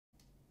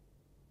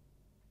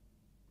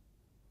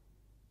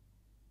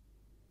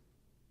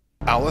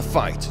Our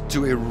fight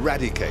to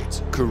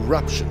eradicate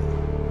corruption,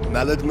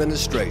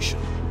 maladministration,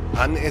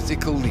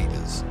 unethical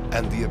leaders,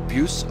 and the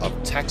abuse of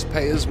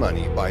taxpayers'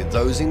 money by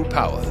those in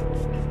power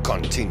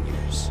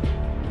continues.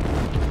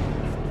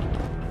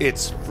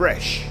 It's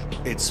fresh,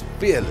 it's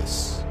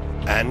fearless,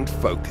 and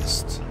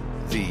focused.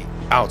 The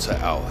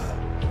OUTA Hour,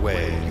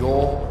 where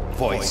your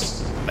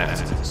voice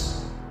matters.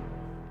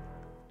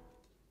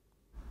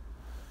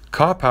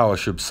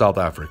 Karpowership South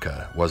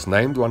Africa was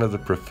named one of the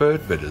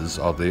preferred bidders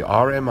of the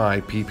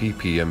RMI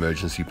PPP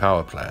Emergency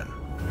Power Plan.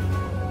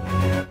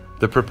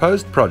 The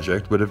proposed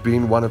project would have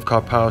been one of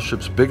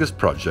Karpowership's biggest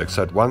projects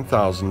at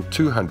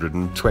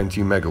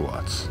 1,220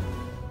 megawatts.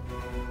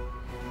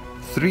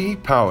 3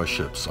 power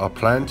ships are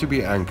planned to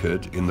be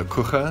anchored in the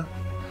Kruger,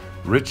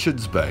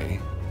 Richards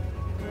Bay,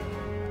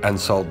 and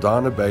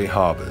Saldanha Bay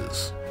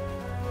harbors.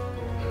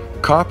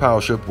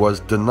 Karpowership was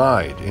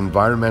denied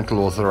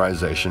environmental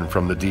authorization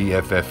from the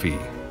DFFE.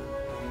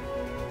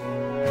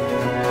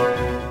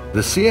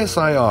 The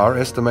CSIR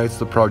estimates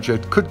the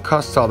project could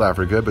cost South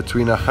Africa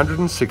between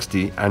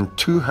 160 and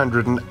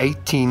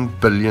 218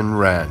 billion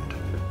rand.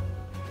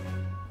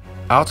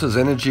 OUTA's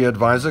energy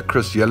advisor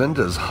Chris Yelland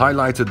has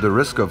highlighted the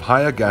risk of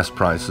higher gas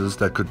prices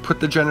that could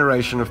put the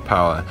generation of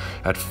power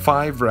at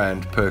 5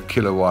 rand per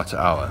kilowatt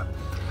hour,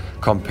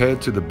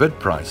 compared to the bid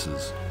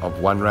prices of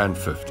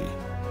 1.50 rand.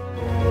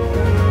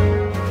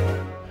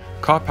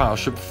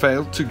 Karpowership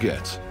failed to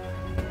get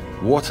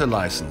water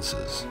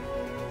licenses,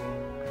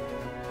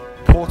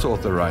 port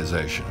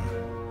authorization,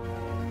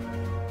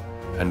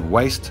 and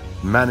waste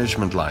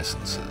management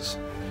licenses.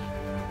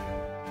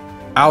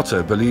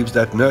 OUTA believes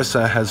that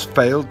NERSA has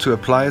failed to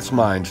apply its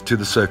mind to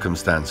the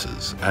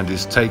circumstances and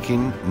is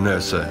taking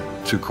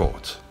NERSA to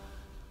court.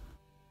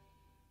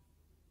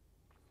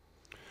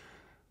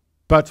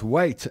 But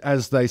wait,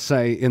 as they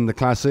say in the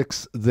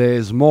classics,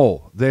 there's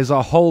more. There's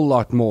a whole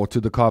lot more to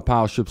the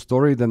Karpowership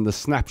story than the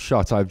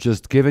snapshot I've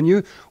just given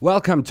you.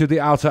 Welcome to the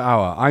OUTA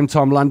Hour. I'm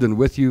Tom London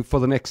with you for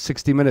the next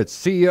 60 minutes.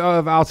 CEO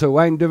of OUTA,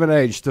 Wayne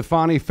Duvenage,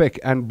 Stefanie Fick,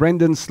 and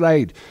Brendan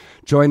Slade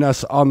join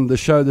us on the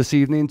show this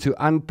evening to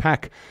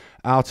unpack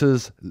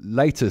OUTA's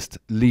latest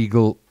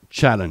legal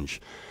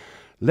challenge.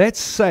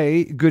 Let's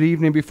say good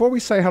evening. Before we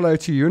say hello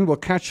to you, and we'll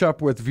catch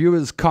up with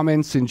viewers'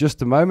 comments in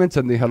just a moment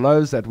and the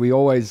hellos that we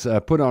always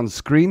put on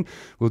screen.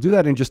 We'll do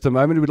that in just a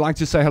moment. We'd like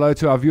to say hello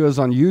to our viewers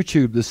on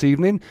YouTube this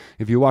evening.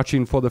 If you're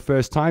watching for the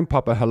first time,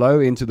 pop a hello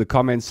into the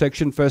comment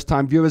section.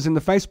 First-time viewers in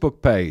the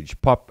Facebook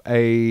page, pop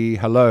a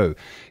hello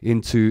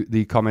into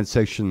the comment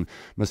section.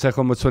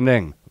 Masego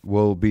Motsoneng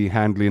will be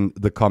handling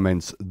the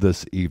comments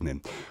this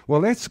evening.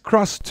 Well, let's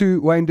cross to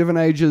Wayne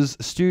Duvenage's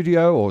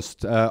studio or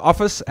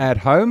office at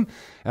home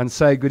and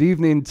say good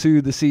evening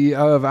to the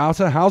CEO of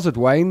OUTA. How's it,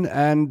 Wayne?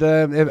 And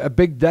a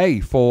big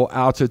day for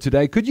OUTA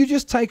today. Could you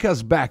just take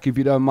us back, if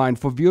you don't mind,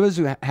 for viewers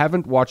who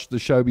haven't watched the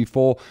show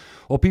before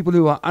or people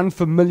who are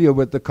unfamiliar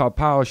with the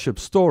Karpowership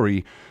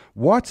story?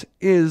 What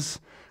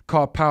is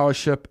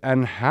Karpowership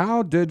and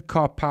how did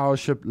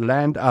Karpowership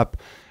land up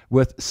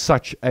with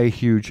such a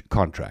huge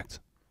contract?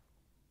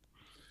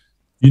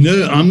 You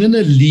know, I'm going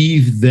to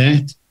leave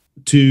that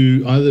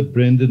to either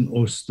Brendan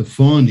or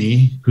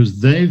Stefanie because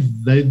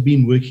they've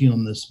been working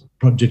on this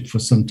project for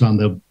some time.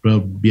 They'll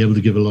be able to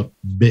give a lot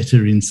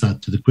better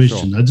insight to the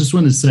question. Sure. I just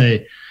want to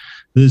say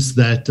this,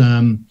 that,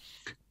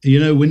 you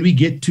know, when we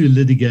get to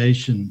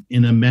litigation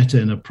in a matter,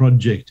 in a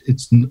project,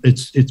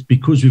 it's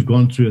because we've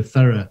gone through a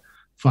thorough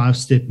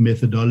 5-step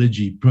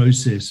methodology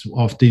process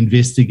after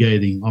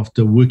investigating,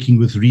 after working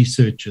with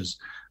researchers,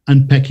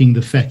 unpacking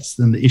the facts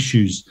and the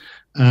issues,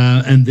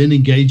 and then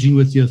engaging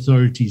with the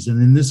authorities.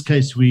 And in this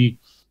case, we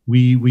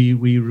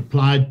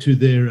replied to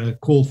their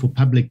call for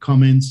public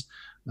comments.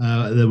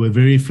 They were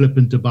very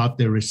flippant about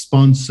their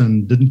response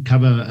and didn't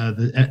cover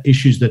the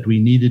issues that we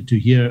needed to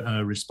hear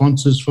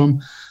responses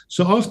from.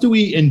 So after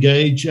we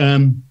engage,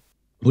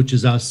 which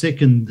is our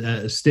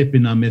second step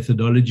in our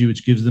methodology,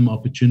 which gives them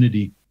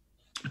opportunity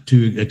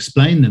to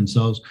explain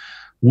themselves,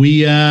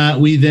 we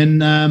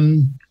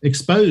then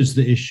expose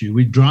the issue.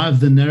 We drive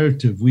the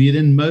narrative. We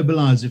then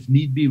mobilize if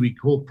need be. We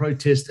call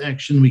protest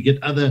action. We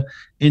get other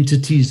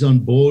entities on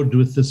board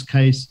with this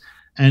case.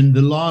 And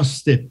the last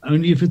step,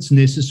 only if it's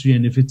necessary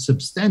and if it's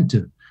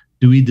substantive,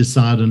 do we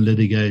decide on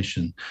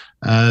litigation.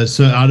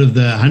 So out of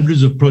the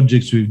hundreds of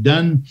projects we've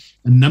done,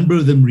 a number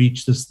of them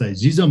reach this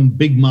stage. These are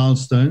big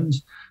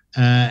milestones.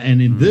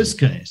 And in this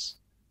case,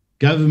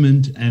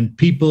 government and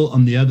people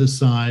on the other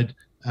side,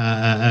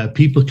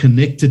 people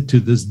connected to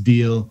this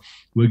deal,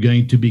 we're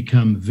going to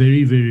become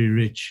very, very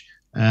rich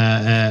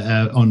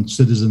on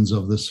citizens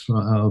of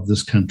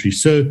this country.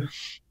 So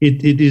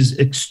it is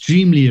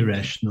extremely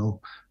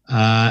irrational,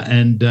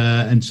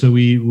 and so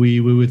we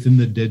were within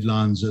the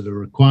deadlines that are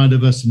required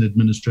of us in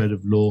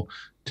administrative law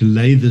to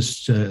lay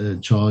this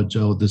charge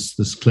or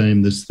this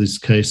claim, this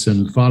case,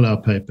 and file our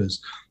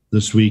papers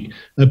this week.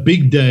 A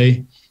big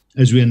day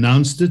as we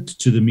announced it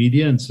to the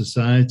media and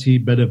society,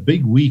 but a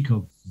big week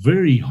of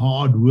very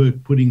hard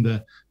work putting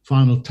the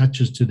final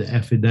touches to the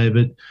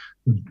affidavit.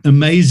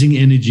 Amazing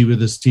energy with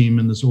this team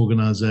and this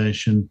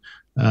organization.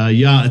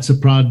 yeah, it's a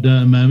proud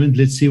moment.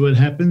 Let's see what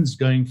happens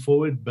going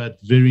forward, but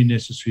very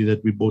necessary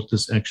that we brought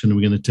this action, and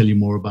we're going to tell you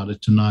more about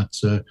it tonight.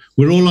 So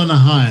we're all on a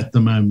high at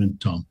the moment,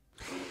 Tom.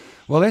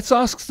 Well, let's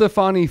ask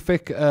Stefanie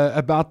Fick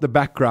about the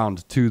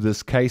background to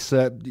this case.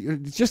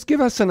 Just give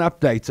us an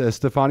update,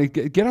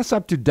 Stefanie. Get us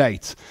up to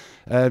date,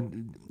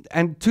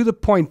 and to the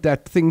point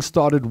that things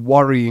started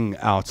worrying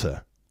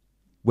OUTA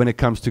when it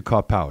comes to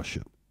Car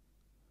Powership.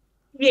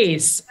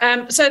 Yes.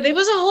 So there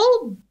was a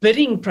whole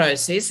bidding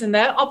process, and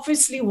they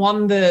obviously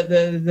won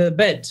the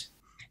bid.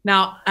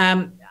 Now,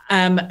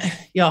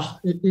 yeah,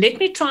 let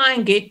me try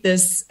and get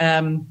this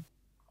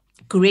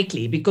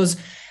correctly, because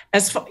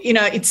as far,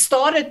 it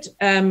started,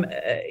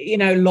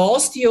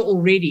 last year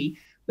already,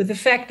 with the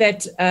fact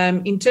that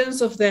in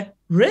terms of the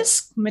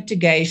risk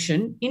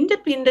mitigation,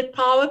 independent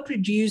power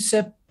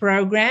producer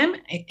program,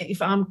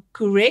 if I'm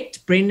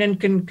correct, Brendan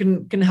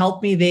can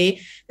help me there,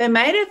 they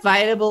made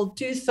available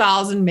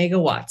 2,000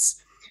 megawatts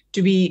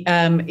to be,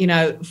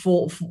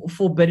 for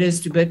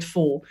bidders to bid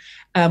for,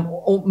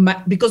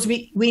 because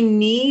we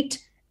need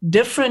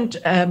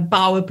different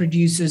power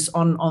producers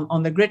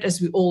on the grid,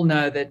 as we all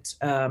know that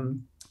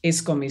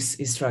Eskom is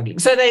struggling.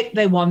 So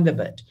they won the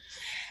bid.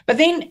 But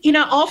then,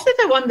 after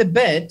they won the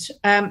bid,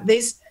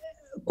 there's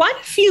quite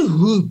a few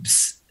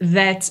hoops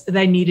that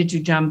they needed to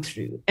jump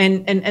through.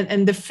 And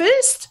the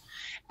first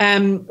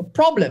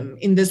problem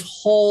in this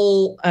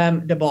whole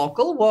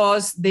debacle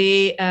was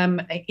their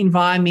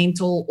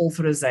environmental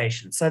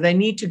authorization. So they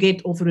need to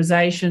get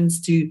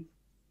authorizations to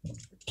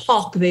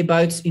park their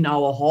boats in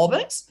our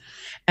harbors.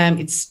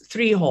 It's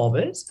 3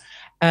 harbors,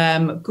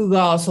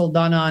 Cougar,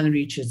 Saldanha, and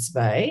Richards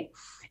Bay.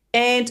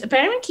 And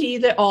apparently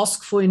they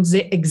asked for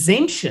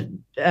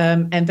exemption,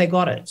 and they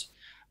got it.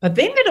 But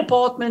then the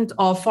Department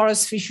of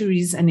Forest,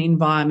 Fisheries and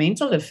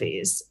Environmental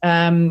Affairs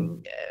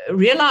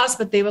realized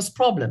that there was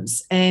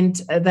problems, and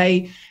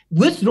they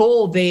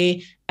withdrew their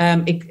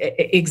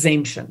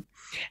exemption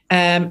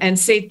and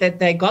said that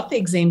they got the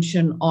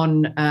exemption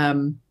on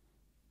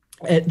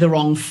the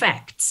wrong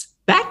facts.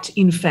 That,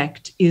 in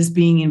fact, is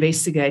being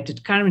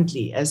investigated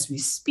currently as we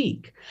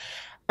speak.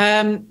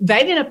 They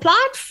then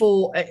applied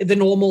for the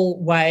normal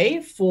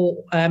way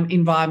for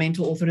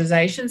environmental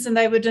authorizations, and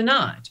they were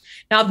denied.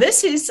 Now,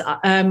 this is,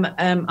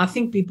 I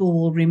think people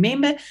will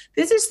remember,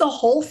 this is the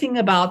whole thing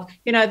about,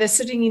 they're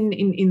sitting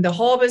in the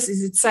harbors.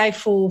 Is it safe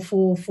for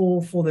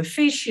the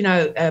fish,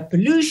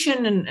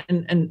 pollution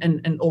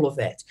and all of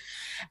that.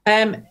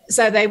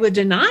 So they were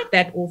denied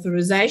that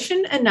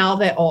authorization, and now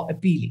they are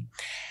appealing.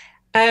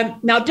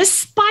 Now,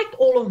 despite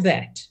all of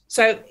that,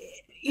 so,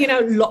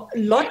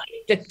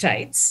 logic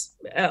dictates,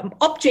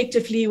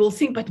 objectively you will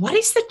think, but what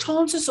is the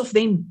chances of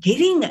them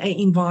getting an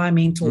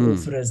environmental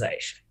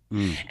authorization?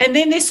 And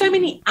then there's so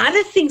many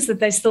other things that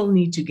they still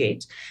need to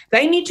get.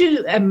 They need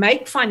to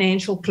make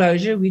financial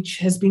closure, which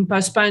has been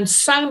postponed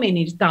so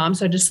many times.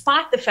 So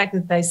despite the fact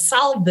that they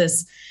sell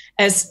this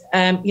as,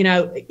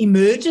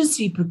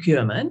 emergency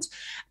procurement,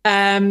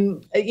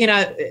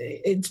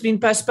 it's been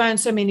postponed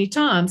so many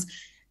times.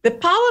 The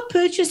power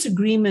purchase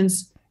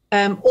agreements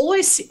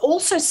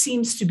also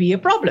seems to be a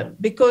problem,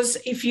 because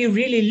if you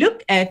really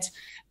look at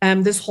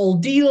this whole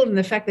deal and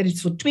the fact that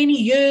it's for 20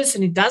 years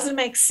and it doesn't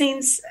make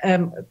sense,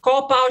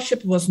 Car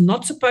Powership was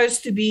not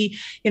supposed to be,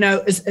 a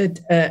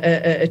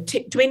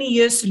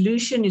 20-year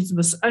solution. It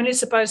was only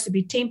supposed to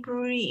be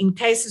temporary in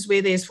cases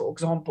where there's, for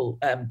example,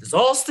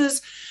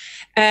 disasters.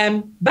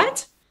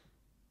 But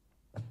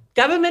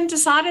government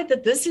decided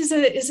that this is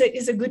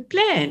a good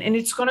plan, and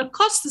it's going to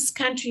cost this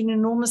country an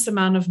enormous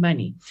amount of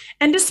money.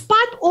 And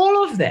despite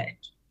all of that,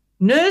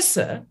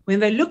 NERSA,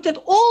 when they looked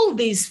at all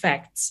these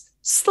facts,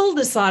 still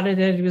decided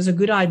that it was a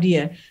good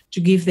idea to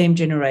give them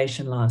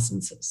generation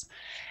licenses.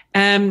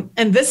 And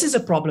this is a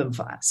problem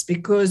for us,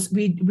 because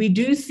we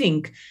do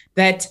think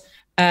that,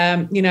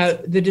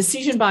 the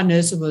decision by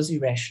NERSA was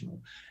irrational.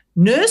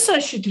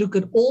 NERSA should look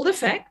at all the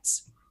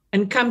facts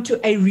and come to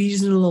a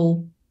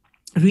reasonable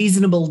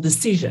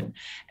decision.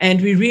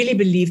 And we really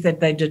believe that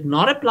they did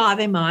not apply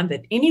their mind,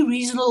 that any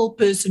reasonable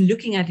person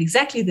looking at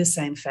exactly the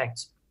same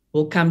facts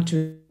will come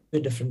to a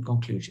different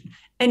conclusion.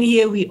 And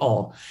here we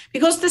are.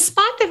 Because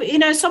despite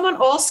the, someone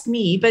asked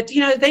me, but,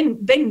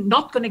 they're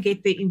not going to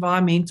get the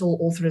environmental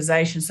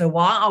authorization. So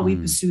why are we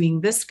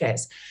pursuing this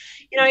case?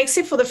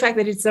 Except for the fact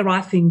that it's the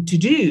right thing to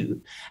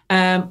do.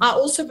 I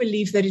also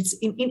believe that it's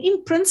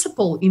in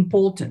principle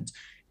important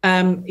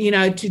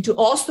to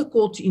ask the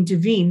court to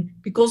intervene,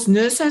 because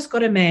NERSA has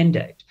got a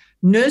mandate.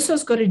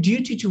 NERSA's got a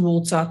duty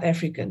towards South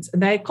Africans,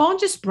 and they can't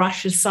just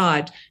brush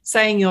aside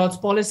saying, it's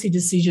policy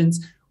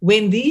decisions.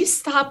 When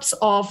these types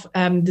of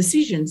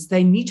decisions,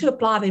 they need to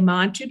apply their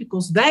mind to,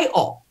 because they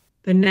are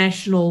the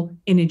national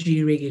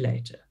energy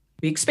regulator.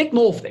 We expect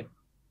more of them.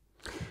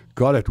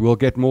 Got it. We'll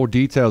get more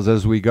details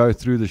as we go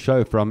through the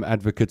show from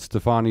Advocate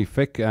Stefanie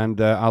Fick. And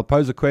I'll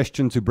pose a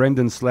question to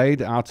Brendan Slade,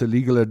 OUTA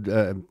Legal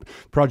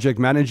Project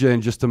Manager,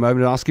 in just a moment,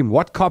 and ask him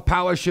what Car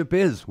Powership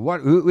is.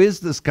 Who is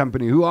this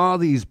company? Who are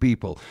these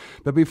people?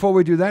 But before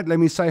we do that, let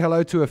me say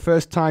hello to a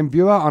first-time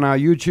viewer on our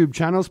YouTube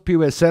channels,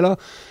 Piweselo.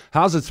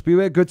 How's it,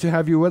 Spiwe? Good to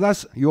have you with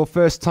us. Your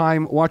first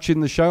time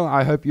watching the show.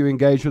 I hope you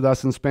engage with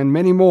us and spend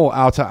many more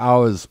outer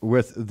hours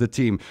with the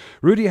team.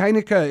 Rudy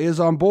Heineke is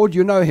on board.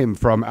 You know him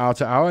from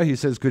Outer Hour. He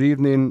says, good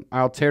evening,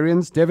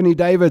 Outarians. Devony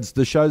Davids,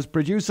 the show's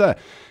producer,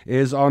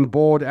 is on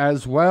board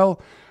as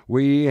well.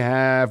 We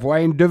have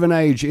Wayne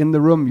Duvenage in the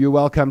room. You're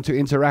welcome to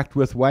interact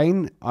with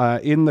Wayne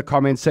in the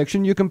comment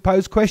section. You can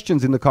pose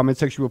questions in the comment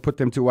section. We'll put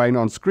them to Wayne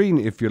on screen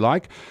if you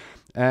like.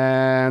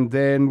 And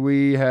then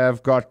we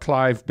have got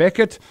Clive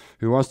Beckett,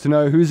 who wants to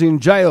know who's in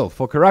jail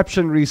for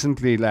corruption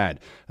recently, lad.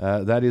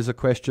 That is a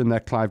question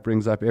that Clive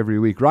brings up every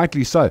week.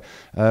 Rightly so.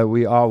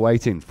 We are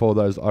waiting for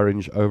those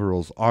orange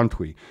overalls, aren't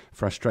we?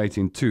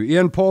 Frustrating too.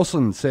 Ian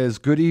Paulson says,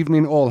 good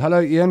evening all.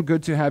 Hello, Ian.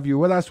 Good to have you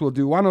with us. We'll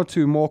do one or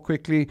two more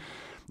quickly.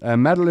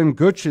 Madeline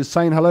Gooch is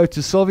saying hello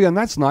to Sylvia, and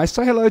that's nice.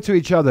 Say hello to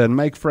each other and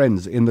make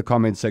friends in the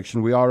comment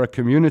section. We are a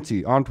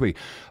community, aren't we,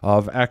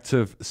 of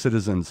active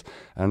citizens.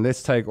 And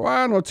let's take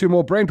one or two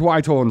more. Brent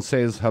Whitehorn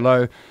says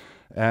hello.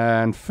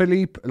 And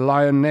Philippe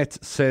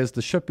Lionette says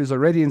the ship is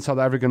already in South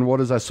African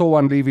waters. I saw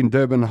one leaving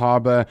Durban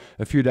Harbour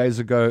a few days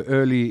ago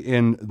early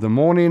in the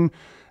morning.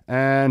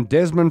 And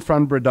Desmond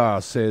van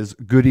Breda says,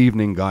 good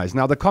evening, guys.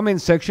 Now, the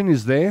comment section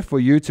is there for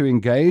you to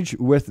engage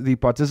with the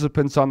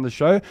participants on the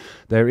show.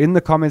 They're in the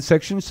comment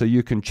section, so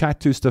you can chat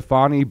to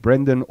Stefanie,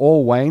 Brendan,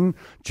 or Wayne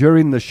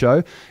during the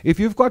show.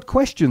 If you've got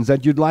questions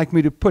that you'd like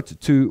me to put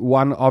to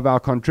one of our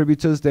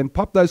contributors, then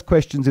pop those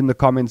questions in the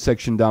comment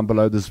section down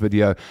below this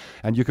video.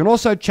 And you can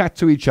also chat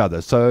to each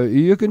other. So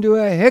you can do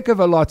a heck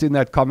of a lot in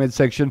that comment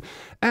section.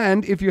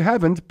 And if you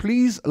haven't,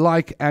 please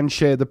like and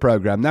share the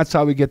program. That's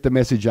how we get the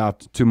message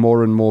out to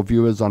more and more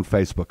viewers on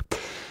Facebook.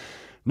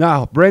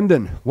 Now,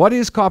 Brendan, what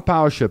is Car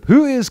Powership?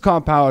 Who is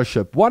Car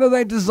Powership? What are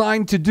they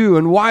designed to do,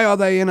 and why are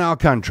they in our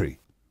country?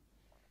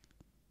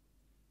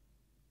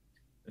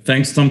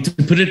 Thanks, Tom. To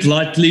put it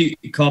lightly,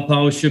 Car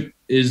Powership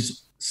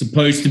is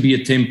supposed to be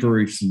a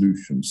temporary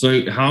solution.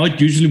 So how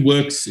it usually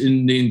works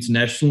in the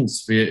international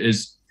sphere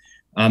is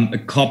a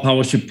Car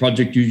Powership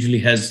project usually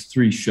has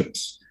 3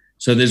 ships.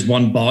 So there's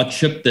one barge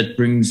ship that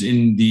brings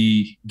in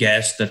the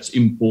gas that's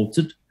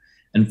imported.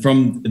 And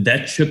from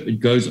that ship,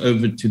 it goes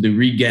over to the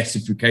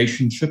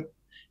regasification ship.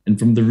 And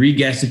from the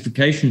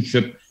regasification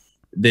ship,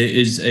 there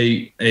is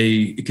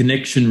a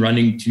connection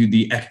running to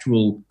the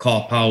actual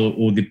car power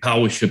or the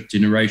power ship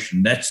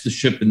generation. That's the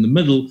ship in the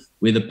middle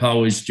where the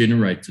power is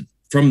generated.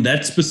 From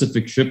that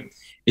specific ship,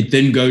 it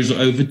then goes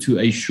over to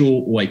a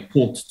shore or a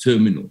port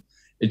terminal.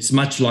 It's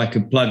much like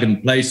a plug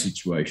and play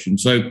situation.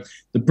 So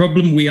the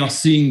problem we are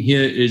seeing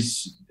here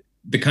is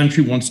the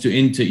country wants to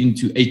enter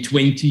into a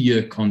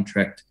 20-year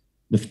contract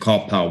with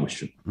Car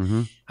Powership.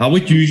 How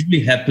it usually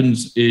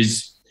happens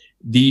is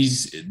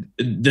this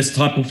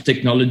type of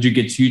technology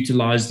gets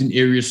utilized in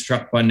areas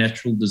struck by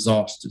natural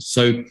disasters.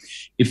 So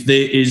if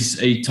there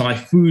is a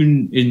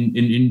typhoon in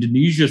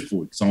Indonesia,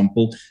 for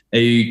example,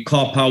 a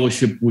Car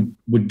Powership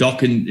would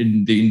dock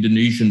in the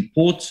Indonesian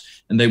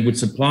ports, and they would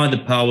supply the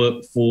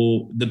power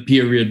for the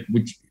period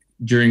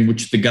during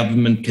which the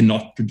government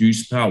cannot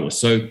produce power.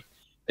 So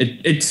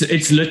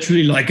it's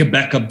literally like a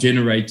backup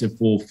generator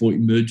for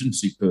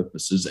emergency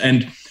purposes.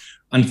 And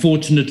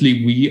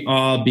unfortunately, we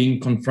are being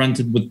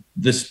confronted with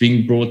this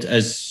being brought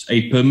as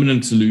a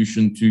permanent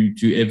solution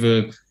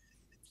to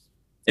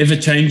ever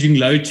changing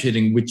load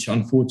shedding, which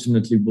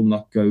unfortunately will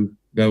not go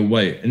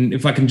away. And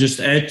if I can just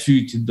add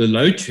to the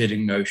load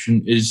shedding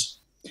notion is,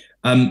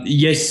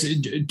 yes,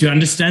 to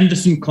understand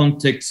this in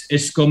context,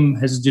 Eskom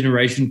has a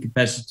generation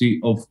capacity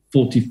of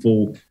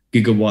 44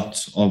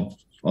 gigawatts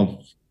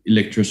of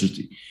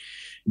electricity.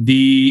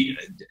 The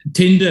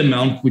tender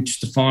amount, which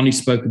Stefanie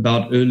spoke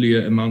about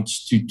earlier,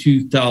 amounts to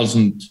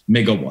 2,000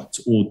 megawatts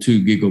or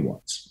 2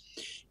 gigawatts.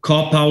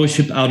 Car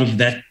Powership out of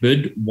that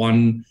bid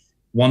won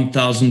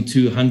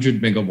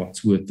 1,200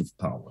 megawatts worth of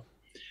power.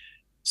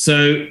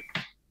 So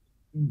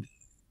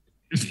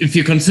if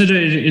you consider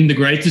it in the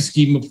greater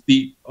scheme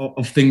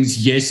of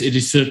things, yes, it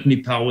is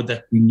certainly power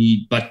that we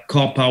need, but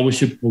Car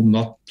Powership will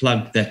not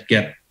plug that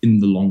gap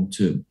in the long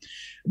term.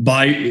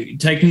 By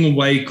taking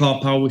away Car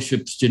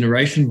Powership's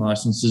generation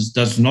licenses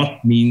does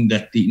not mean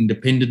that the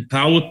independent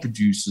power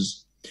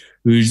producers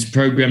whose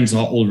programs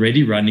are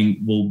already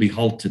running will be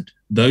halted.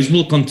 Those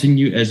will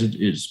continue as it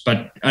is.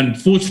 But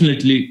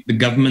unfortunately, the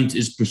government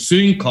is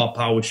pursuing Car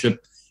Powership,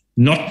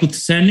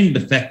 notwithstanding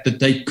the fact that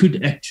they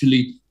could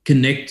actually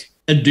connect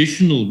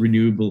additional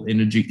renewable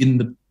energy in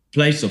the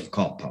place of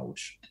Car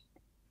Powership.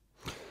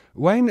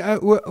 Wayne,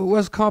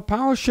 was Car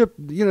Powership,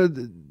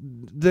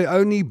 the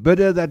only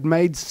bidder that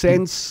made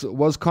sense?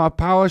 Was Car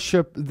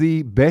Powership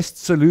the best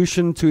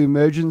solution to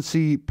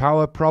emergency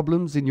power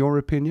problems, in your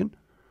opinion?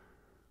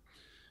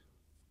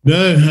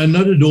 No,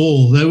 not at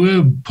all. They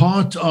were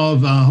part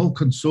of a whole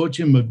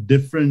consortium of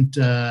different,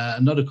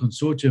 not a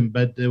consortium,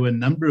 but there were a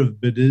number of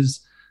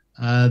bidders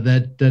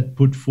that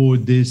put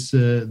forward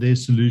their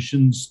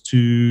solutions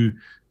to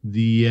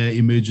the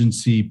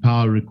emergency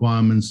power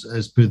requirements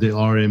as per the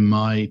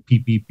RMI,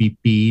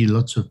 PPPP,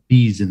 lots of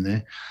P's in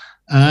there.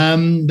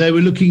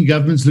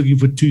 Government's looking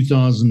for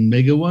 2,000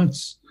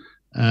 megawatts.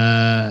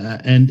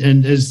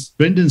 And as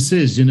Brendan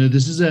says,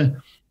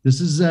 this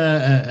is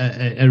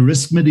a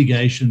risk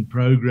mitigation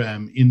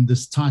program in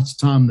this tight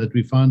time that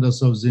we find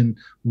ourselves in,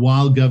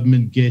 while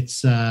government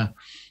gets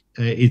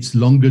its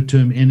longer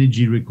term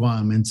energy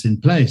requirements in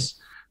place.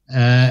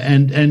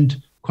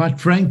 And quite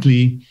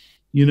frankly,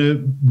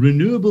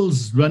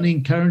 renewables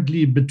running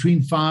currently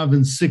between 5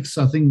 and 6,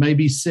 I think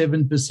maybe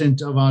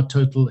 7% of our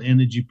total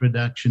energy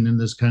production in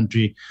this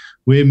country,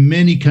 where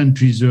many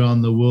countries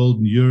around the world,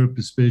 in Europe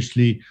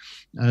especially,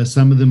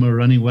 some of them are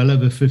running well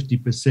over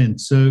 50%.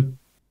 So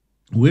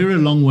we're a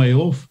long way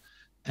off.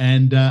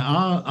 And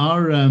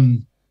our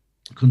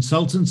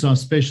consultants, our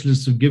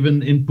specialists have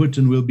given input,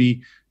 and we'll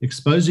be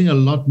exposing a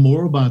lot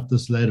more about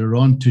this later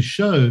on, to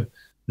show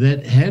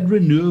that had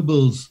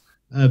renewables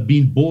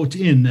been bought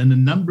in, and a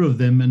number of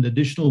them, and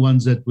additional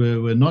ones that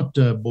were not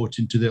bought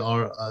into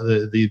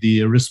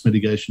the risk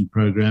mitigation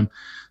program,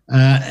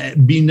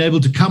 being able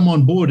to come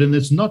on board, and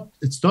it's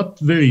not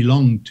very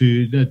long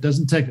it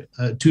doesn't take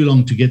too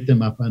long to get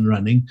them up and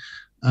running.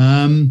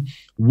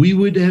 We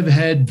would have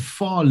had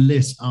far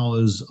less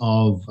hours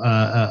of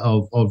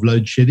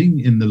load shedding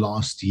in the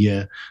last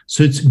year.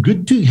 So it's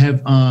good to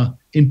have our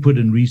input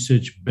and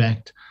research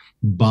backed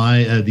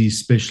by these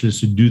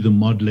specialists who do the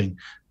modeling,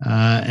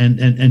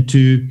 and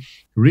to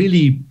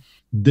really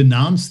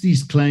denounce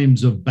these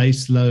claims of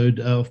base load.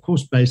 Of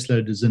course, base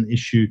load is an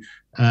issue,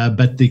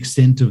 but the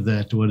extent of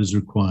that, what is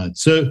required.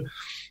 So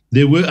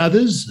there were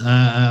others.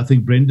 I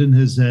think Brendan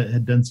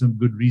had done some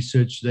good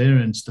research there,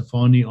 and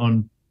Stefanie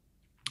on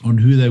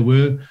who they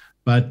were,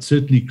 but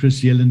certainly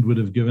Chris Yelland would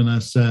have given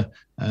us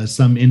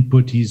some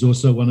input. He's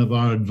also one of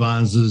our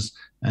advisors,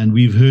 and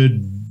we've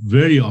heard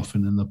very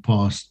often in the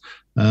past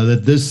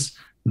that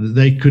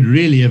they could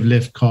really have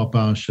left car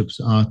power ships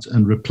out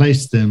and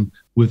replaced them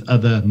with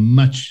other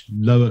much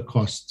lower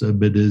cost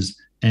bidders,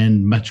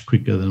 and much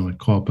quicker than what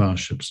car power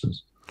ships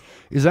is.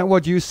 Is that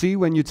what you see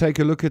when you take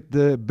a look at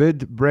the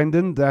bid,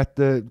 Brendan, that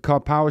the car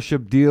power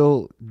ship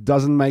deal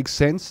doesn't make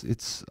sense?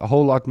 It's a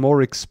whole lot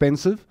more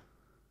expensive?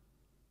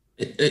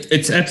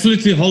 It's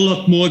absolutely a whole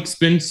lot more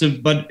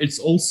expensive, but it's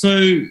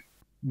also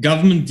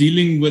government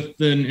dealing with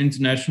an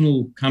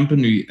international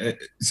company.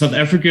 South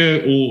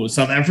Africa, or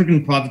South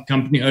African private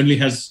company, only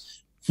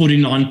has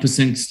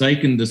 49%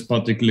 stake in this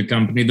particular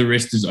company. The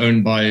rest is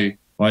owned by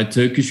a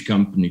Turkish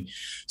company.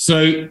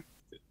 So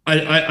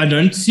I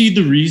don't see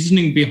the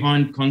reasoning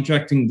behind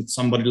contracting with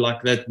somebody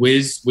like that.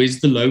 Where's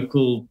the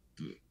local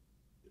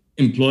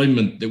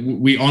employment?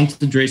 We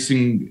aren't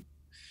addressing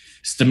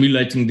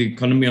stimulating the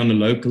economy on a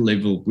local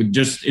level. We're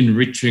just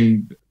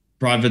enriching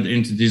private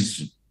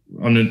entities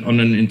on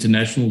an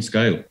international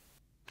scale.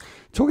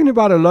 Talking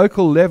about a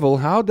local level,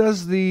 how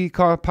does the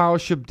car power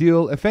ship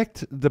deal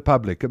affect the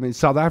public? I mean,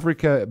 South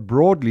Africa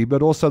broadly,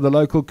 but also the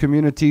local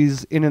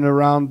communities in and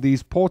around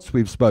these ports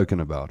we've spoken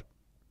about.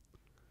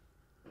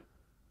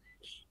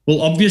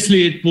 Well,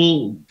 obviously it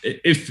will,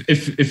 if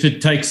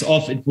it takes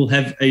off, it will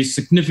have a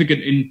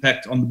significant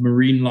impact on the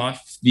marine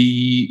life.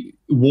 The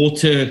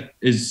water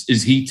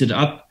is heated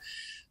up.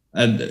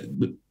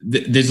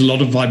 There's a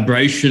lot of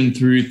vibration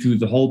through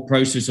the whole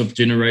process of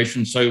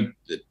generation. So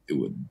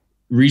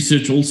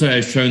research also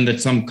has shown that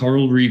some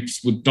coral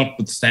reefs would not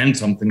withstand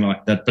something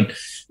like that. But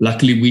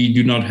luckily, we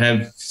do not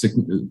have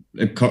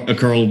a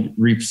coral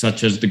reef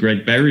such as the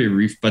Great Barrier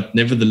Reef. But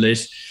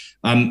nevertheless,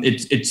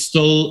 it's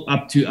still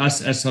up to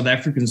us as South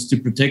Africans to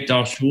protect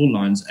our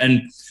shorelines.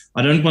 And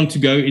I don't want to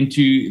go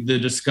into the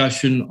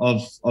discussion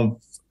of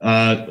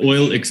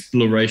oil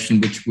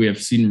exploration, which we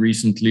have seen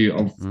recently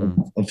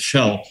of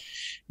Shell.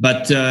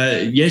 But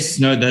yes,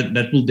 no,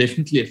 that will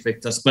definitely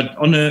affect us. But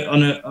on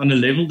a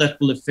level that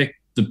will affect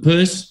the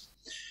purse,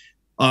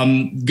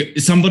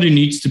 somebody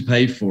needs to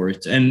pay for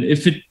it. And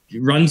if it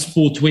runs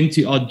for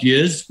 20 odd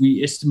years,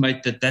 we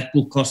estimate that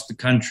will cost the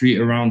country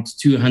around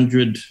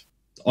 200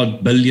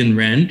 odd billion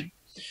rand.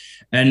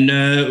 And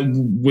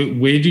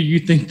where do you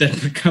think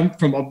that would come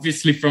from?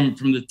 Obviously from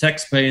the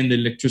taxpayer and the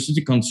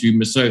electricity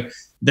consumer. So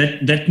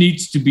that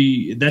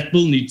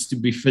bill needs to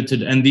be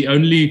fitted. And the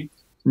only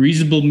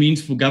reasonable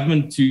means for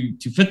government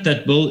to fit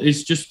that bill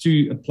is just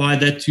to apply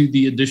that to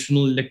the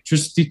additional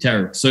electricity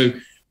tariff. So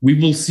we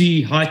will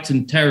see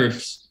heightened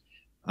tariffs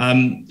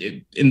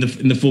in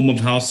the form of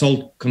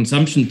household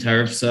consumption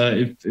tariffs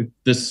if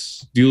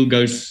this deal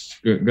goes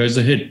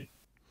ahead.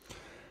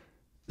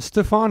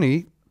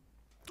 Stefanie,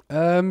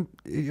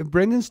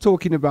 Brendan's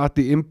talking about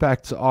the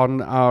impact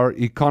on our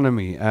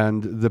economy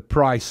and the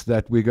price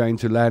that we're going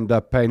to land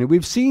up paying. And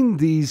we've seen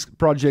these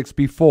projects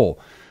before,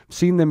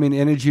 seen them in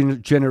energy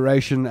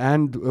generation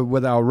and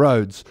with our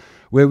roads,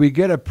 where we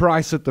get a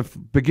price at the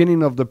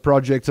beginning of the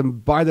project,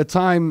 and by the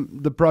time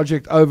the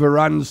project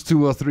overruns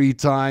 2 or 3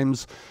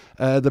 times,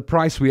 the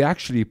price we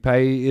actually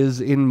pay is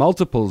in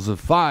multiples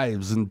of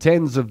 5s and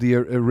 10s of the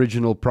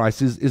original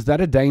prices. Is that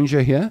a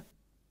danger here?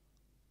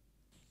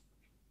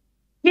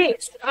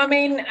 Yes, I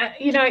mean,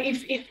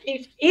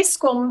 if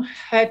Eskom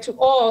had to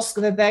ask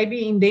that they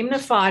be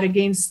indemnified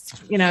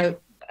against,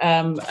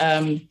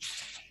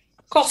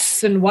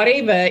 costs and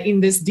whatever in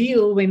this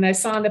deal, when they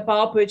sign the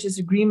power purchase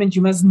agreement,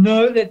 you must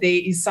know that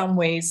there is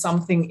somewhere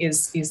something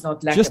is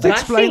not lacking. Just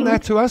explain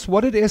that to us.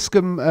 What did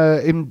Eskom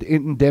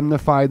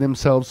indemnify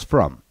themselves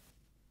from?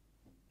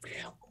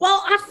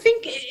 Well, I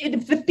think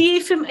the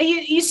PFM,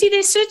 you see,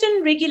 there's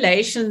certain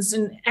regulations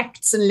and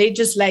acts and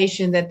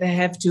legislation that they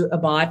have to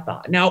abide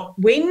by. Now,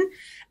 when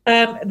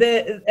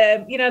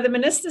the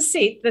minister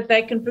said that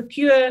they can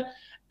procure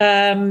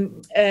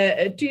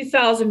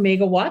 2,000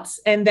 megawatts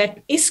and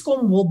that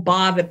Eskom will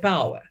buy the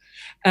power.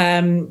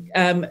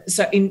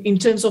 So in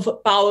terms of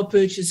power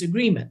purchase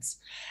agreements.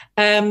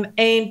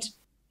 And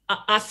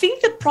I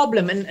think the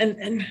problem,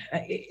 and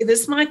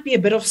this might be a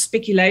bit of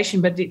speculation,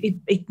 but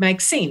it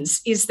makes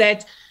sense, is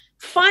that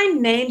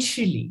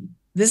financially,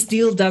 this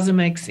deal doesn't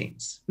make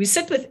sense. We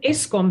sit with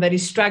Eskom that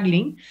is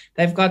struggling.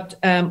 They've got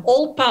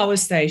old power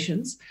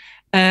stations.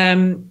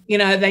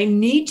 They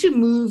need to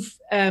move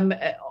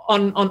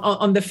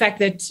on the fact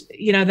that,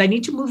 they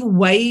need to move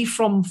away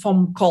from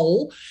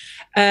coal.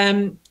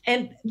 And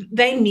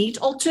they need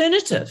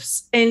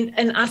alternatives.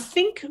 And I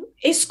think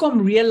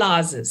Eskom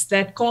realizes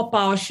that car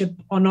power ship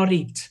are not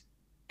it.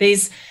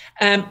 There's,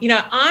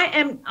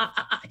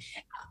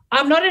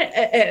 I'm not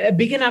a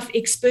big enough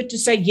expert to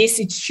say, yes,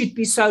 it should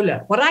be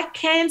solar. What I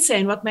can say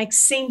and what makes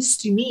sense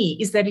to me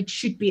is that it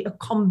should be a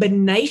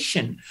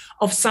combination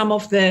of some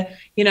of the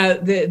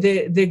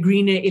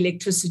greener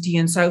electricity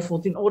and so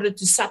forth in order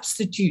to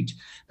substitute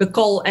the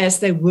coal as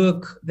they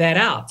work that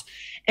out.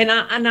 And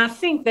I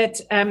think that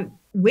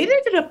whether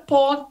the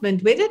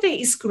department, whether there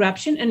is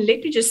corruption, and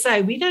let me just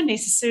say, we don't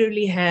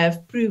necessarily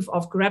have proof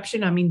of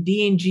corruption. I mean,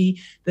 DNG,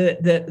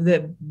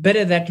 the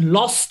bidder that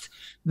lost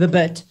the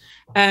bid,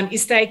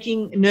 is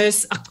taking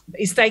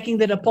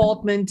the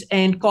department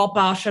and car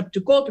power ship to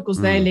court because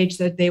they allege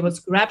that there was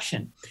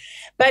corruption.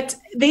 But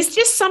there's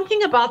just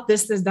something about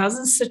this that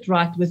doesn't sit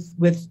right with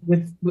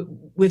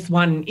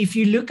one. If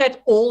you look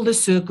at all the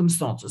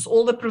circumstances,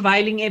 all the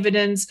prevailing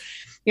evidence,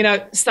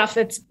 stuff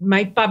that's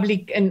made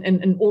public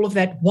and all of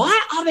that, why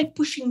are they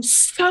pushing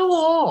so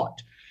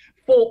hard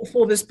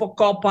for this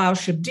car power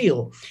ship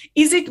deal?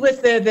 Is it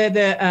with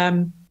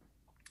the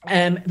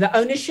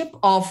ownership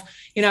of,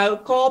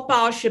 Car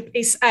Power Ship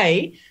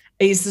SA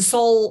is the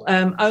sole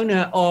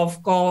owner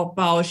of Car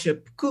Power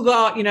Ship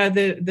Cougar,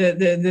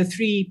 the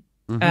three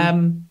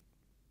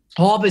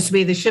harbors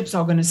where the ships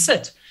are going to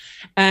sit.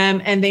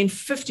 And then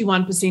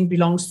 51%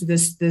 belongs to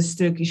this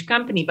Turkish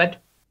company.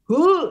 But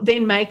who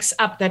then makes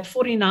up that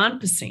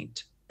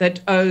 49%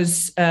 that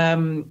owes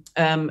the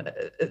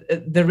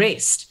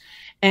rest?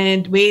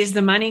 And where's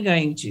the money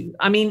going to?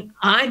 I mean,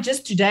 I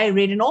just today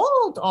read an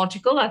old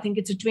article, I think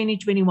it's a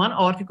 2021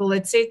 article,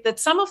 that said that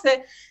some of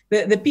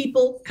the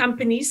people,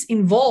 companies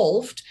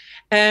involved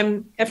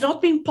have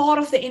not been part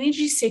of the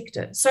energy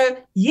sector. So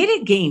yet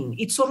again,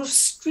 it sort of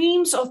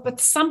screams of, but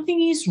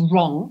something is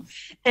wrong,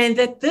 and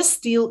that this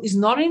deal is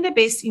not in the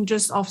best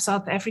interest of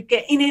South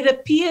Africa. And it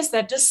appears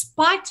that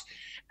despite,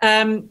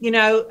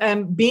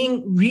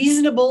 being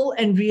reasonable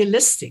and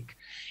realistic,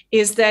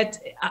 is that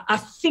I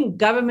think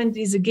government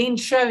is again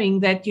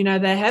showing that,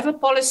 they have a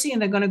policy and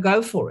they're going to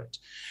go for it,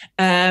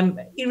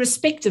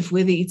 irrespective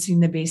whether it's in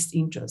the best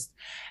interest.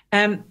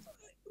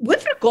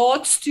 With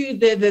regards to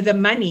the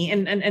money,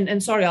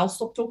 and sorry, I'll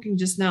stop talking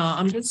just now.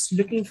 I'm just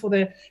looking for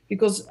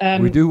because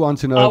we do want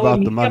to know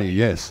about the money,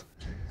 yes.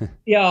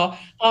 Yeah,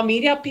 our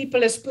media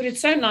people has put it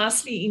so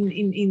nicely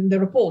in the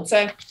report.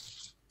 So,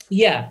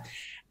 yeah.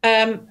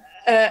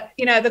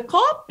 The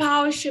car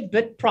power ship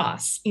bid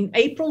price in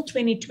April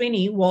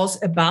 2020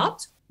 was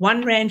about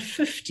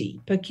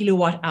R1.50 per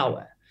kilowatt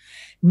hour.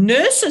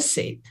 NERSA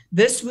said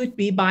this would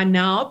by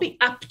now be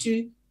up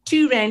to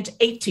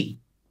R2.80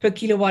 per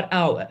kilowatt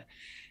hour.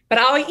 But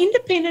our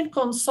independent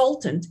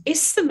consultant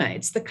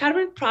estimates the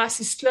current price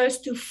is close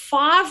to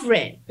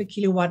R5 per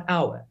kilowatt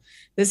hour.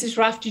 This is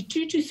roughly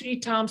 2 to 3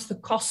 times the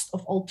cost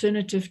of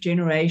alternative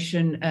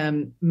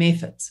generation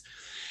methods.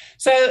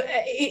 So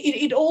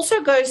it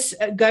also goes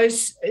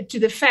to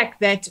the fact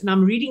that, and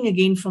I'm reading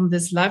again from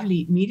this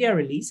lovely media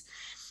release,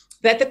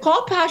 that the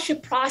car power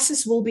ship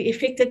prices will be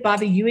affected by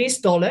the US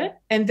dollar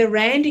and the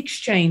rand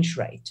exchange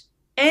rate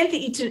and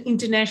the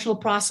international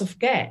price of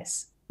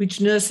gas, which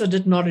NERSA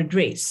did not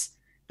address.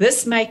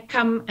 This may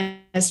come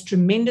as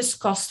tremendous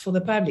cost for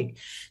the public.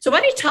 So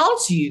what it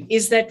tells you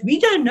is that we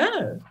don't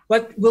know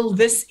what will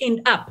this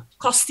end up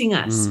costing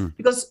us,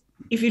 because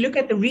if you look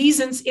at the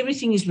reasons,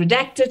 everything is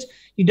redacted.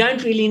 You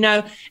don't really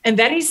know. And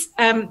that is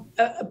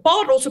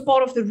also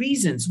part of the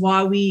reasons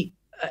why we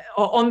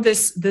are on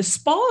this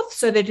path,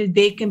 so that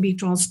there can be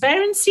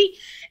transparency.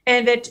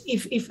 And that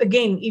if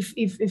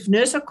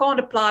NERSA can't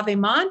apply their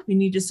mind, we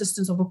need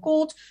assistance of a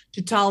court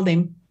to tell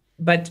them,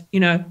 but,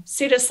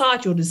 set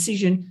aside your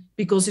decision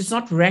because it's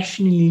not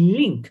rationally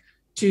linked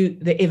to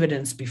the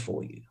evidence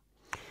before you.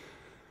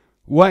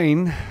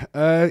 Wayne,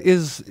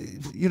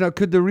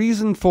 could the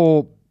reason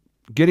for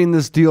getting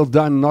this deal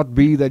done not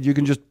be that you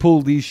can just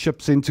pull these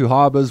ships into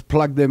harbors,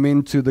 plug them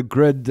into the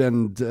grid,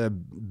 and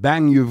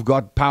bang, you've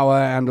got power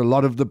and a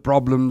lot of the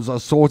problems are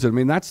sorted? I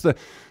mean, that's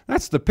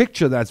the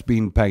picture that's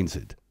been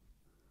painted.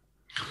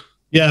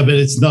 Yeah, but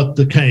it's not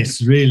the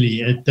case,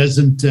 really. It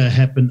doesn't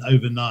happen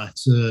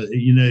overnight.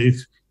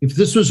 If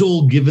this was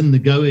all given the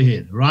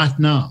go-ahead right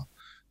now,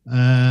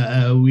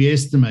 we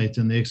estimate,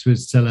 and the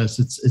experts tell us,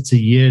 it's a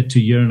year to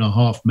year and a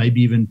half,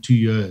 maybe even 2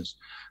 years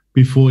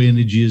before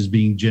energy is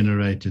being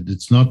generated.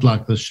 It's not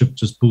like the ship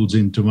just pulls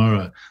in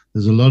tomorrow.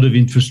 There's a lot of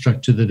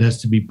infrastructure that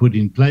has to be put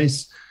in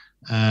place,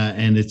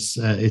 and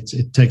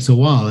it takes a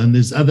while. And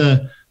there's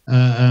other,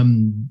 that's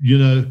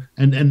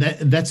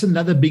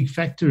another big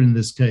factor in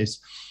this case,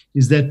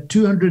 is that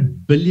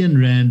 200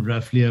 billion rand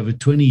roughly over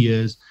 20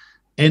 years,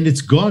 and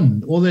it's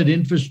gone. All that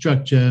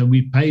infrastructure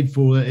we paid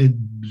for, it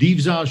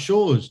leaves our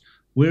shores.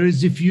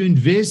 Whereas if you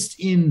invest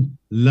in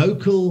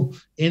local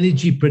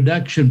energy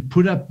production,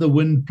 put up the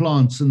wind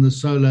plants and the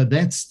solar,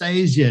 that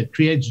stays here,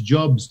 creates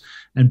jobs.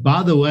 And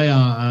by the way,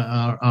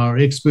 our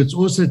experts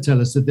also tell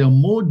us that there are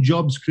more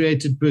jobs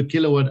created per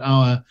kilowatt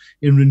hour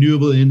in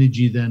renewable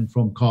energy than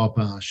from car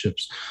power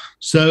ships.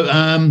 So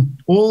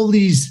all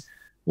these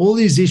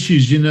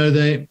issues,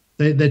 they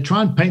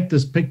try and paint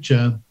this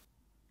picture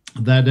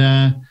that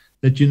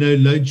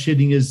load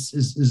shedding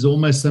is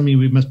almost something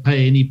we must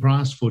pay any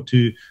price for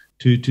to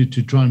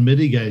try and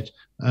mitigate,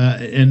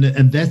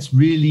 and that's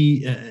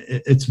really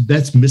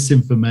that's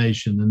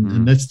misinformation,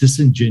 and that's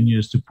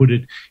disingenuous to put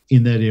it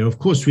in that area. Of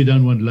course, we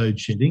don't want load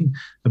shedding,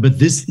 but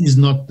this is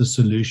not the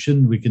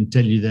solution. We can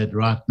tell you that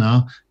right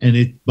now, and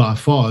it by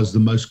far is the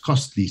most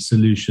costly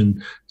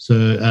solution.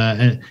 So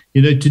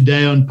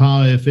today on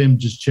Power FM,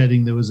 just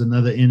chatting, there was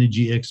another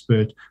energy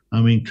expert.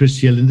 I mean, Chris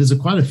Yellen. There's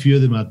quite a few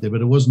of them out there,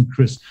 but it wasn't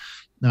Chris.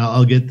 Now,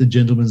 I'll get the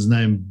gentleman's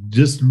name,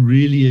 just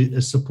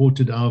really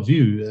supported our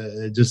view,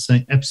 just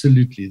saying,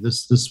 absolutely,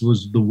 this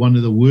was one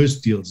of the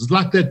worst deals. It's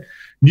like that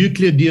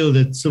nuclear deal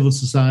that civil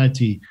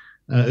society,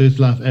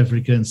 Earthlife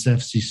Africa and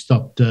SAFSI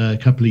stopped a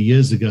couple of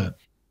years ago.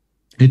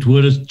 It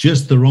was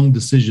just the wrong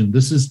decision.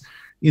 This is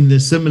in the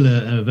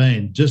similar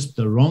vein, just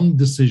the wrong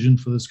decision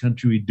for this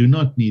country. We do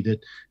not need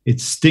it.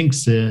 It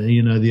stinks.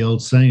 The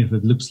old saying, if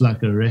it looks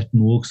like a rat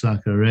and walks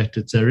like a rat,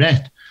 it's a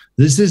rat.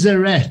 This is a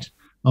rat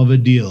of a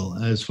deal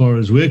as far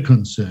as we're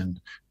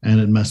concerned, and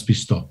it must be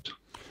stopped.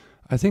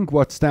 I think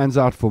what stands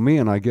out for me,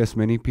 and I guess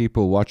many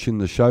people watching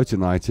the show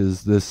tonight,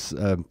 is this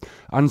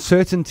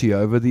uncertainty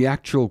over the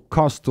actual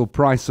cost or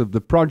price of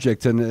the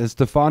project. And as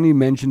Stefanie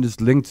mentioned,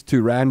 it's linked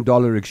to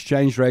rand-dollar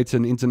exchange rates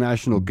and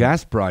international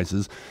gas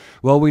prices.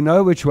 Well, we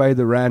know which way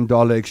the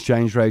rand-dollar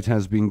exchange rate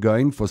has been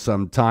going for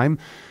some time.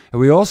 And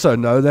we also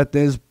know that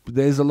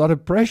there's a lot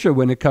of pressure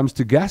when it comes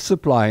to gas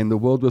supply in the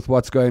world with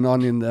what's going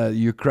on in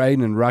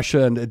Ukraine and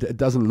Russia, and it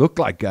doesn't look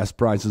like gas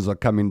prices are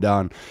coming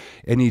down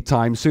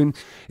anytime soon.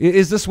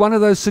 Is this one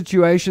of those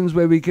situations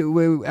where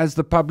where, as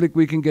the public,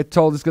 we can get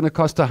told it's going to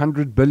cost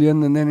 100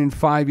 billion, and then in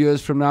 5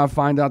 years from now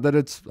find out that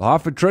it's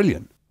 $500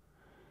 billion?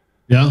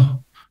 Yeah,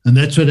 and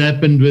that's what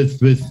happened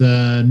with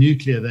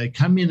nuclear. They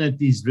come in at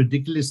these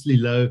ridiculously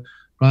low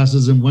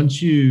prices, and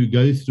once you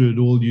go through it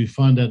all, you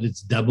find out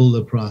it's double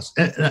the price.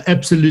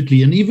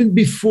 Absolutely. And even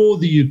before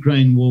the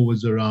Ukraine war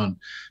was around,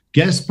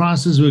 gas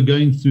prices were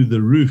going through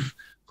the roof.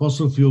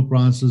 Fossil fuel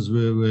prices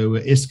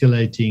were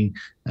escalating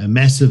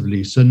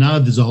massively. So now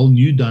there's a whole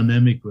new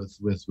dynamic with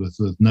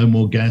no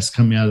more gas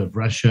coming out of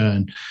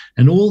Russia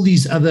and all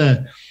these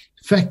other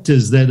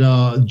factors that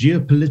are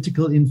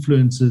geopolitical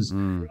influences.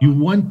 You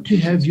want to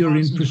have your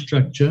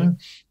infrastructure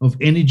of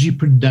energy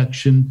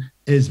production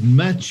as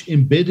much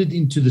embedded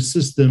into the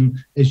system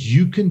as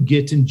you can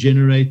get and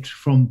generate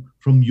from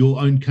your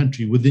own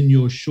country within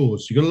your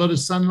shores. You got a lot of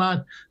sunlight,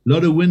 a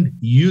lot of wind,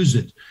 use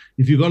it.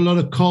 If you've got a lot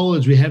of coal,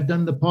 as we have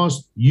done in the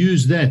past,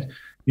 use that.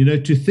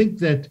 To think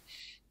that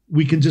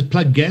we can just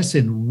plug gas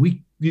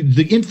in,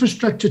 the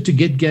infrastructure to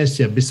get gas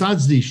here,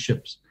 besides these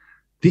ships,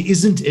 there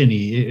isn't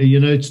any.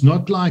 It's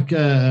not like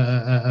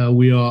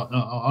we are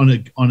on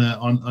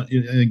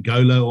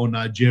Angola or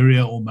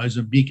Nigeria or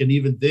Mozambique, and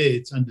even there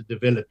it's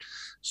underdeveloped.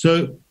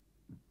 So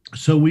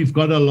we've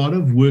got a lot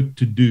of work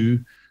to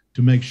do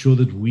to make sure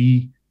that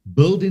we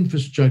build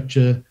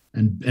infrastructure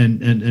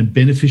and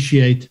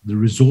beneficiate the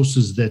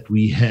resources that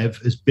we have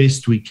as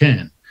best we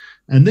can.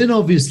 And then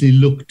obviously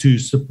look to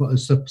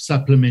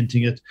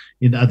supplementing it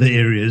in other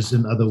areas,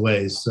 in other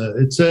ways. So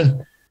it's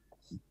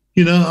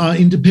our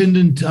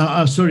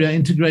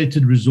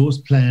integrated resource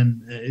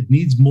plan, it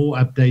needs more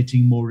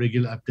updating, more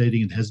regular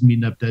updating. It hasn't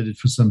been updated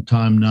for some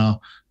time now.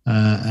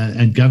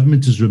 And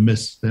government is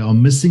remiss. They are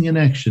missing in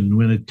action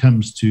when it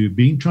comes to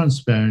being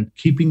transparent,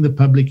 keeping the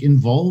public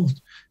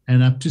involved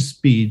and up to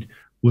speed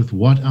with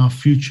what our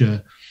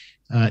future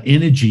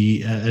energy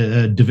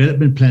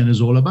development plan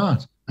is all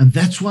about. And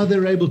that's why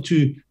they're able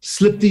to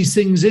slip these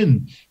things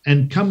in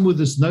and come with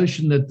this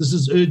notion that this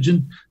is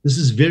urgent, this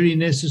is very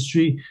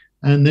necessary,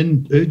 and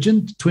then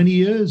urgent 20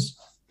 years.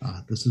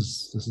 This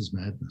is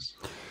madness.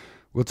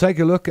 We'll take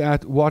a look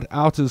at what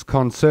OUTA's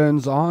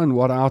concerns are and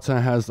what OUTA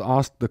has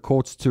asked the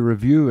courts to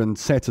review and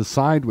set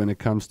aside when it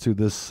comes to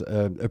this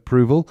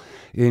approval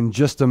in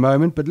just a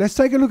moment. But let's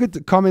take a look at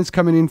the comments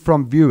coming in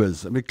from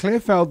viewers. I mean, Claire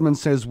Feldman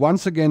says,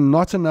 once again,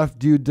 not enough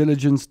due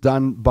diligence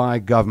done by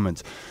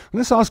government.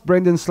 Let's ask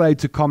Brendan Slade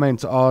to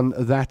comment on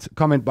that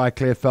comment by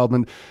Claire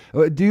Feldman.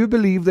 Do you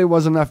believe there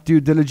was enough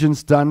due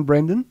diligence done,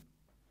 Brendan?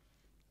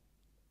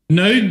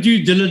 No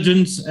due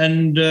diligence,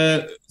 and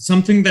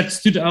something that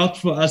stood out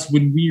for us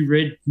when we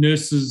read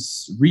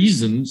NERSA's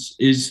reasons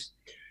is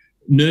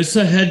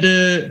NERSA had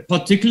a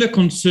particular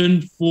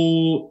concern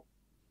for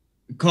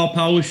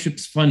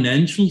Karpowership's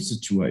financial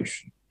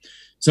situation.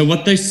 So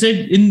what they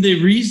said in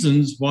their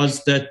reasons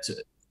was that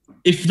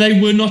if they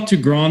were not to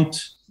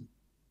grant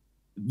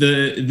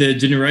the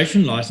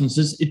generation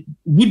licenses, it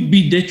would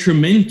be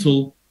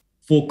detrimental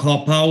for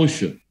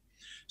Karpowership.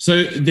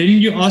 So then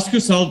you ask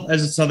yourself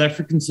as a South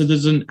African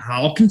citizen,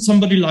 how can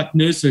somebody like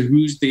NERSA,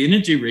 who's the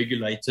energy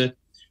regulator,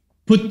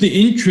 put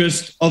the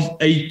interest of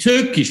a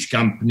Turkish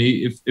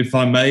company, if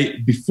I may,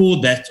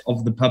 before that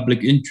of the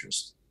public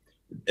interest?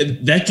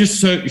 That just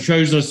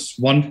shows us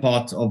one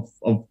part of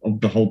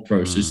the whole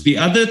process. The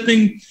other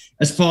thing,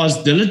 as far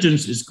as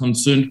diligence is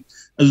concerned,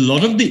 a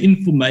lot of the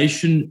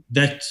information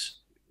that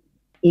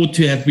ought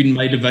to have been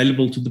made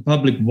available to the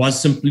public was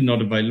simply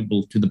not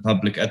available to the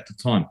public at the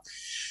time.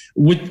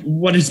 With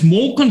what is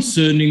more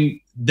concerning,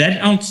 that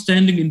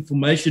outstanding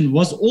information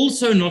was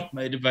also not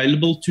made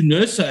available to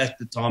NERSA at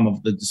the time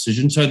of the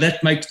decision, so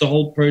that makes the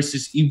whole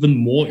process even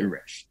more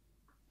irrational.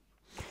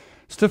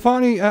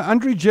 Stefanie,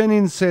 Andre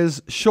Jennings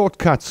says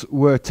shortcuts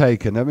were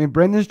taken. I mean,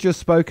 Brendan's just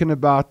spoken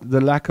about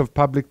the lack of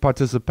public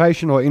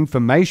participation or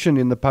information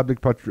in the public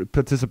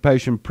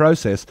participation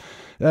process.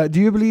 Do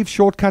you believe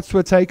shortcuts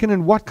were taken,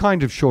 and what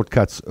kind of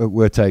shortcuts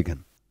were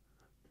taken?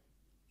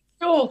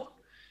 Sure.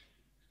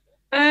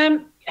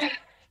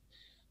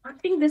 I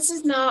think this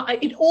is now,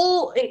 it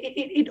all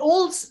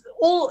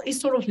is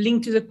sort of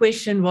linked to the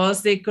question,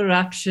 was there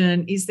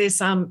corruption? Is there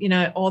some,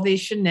 are there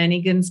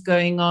shenanigans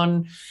going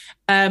on?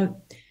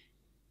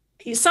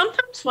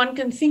 Sometimes one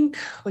can think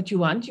what you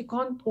want. You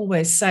can't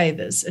always say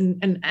this.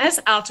 And as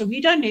OUTA, we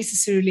don't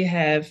necessarily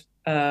have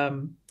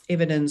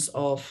evidence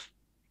of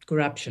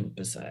corruption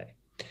per se.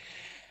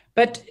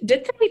 But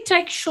did they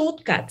take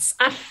shortcuts?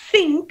 I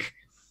think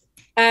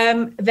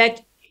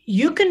that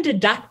you can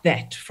deduct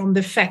that from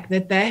the fact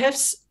that they have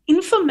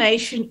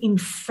information in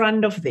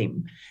front of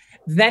them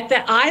that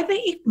they either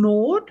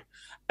ignored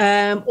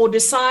or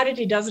decided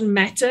it doesn't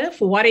matter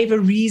for whatever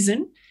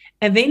reason,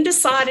 and then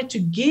decided to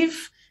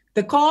give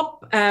the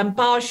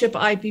Karpowership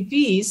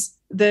IPPs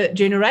the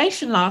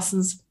generation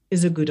license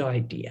is a good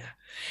idea.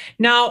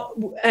 Now,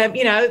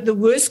 the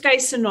worst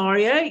case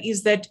scenario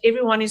is that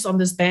everyone is on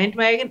this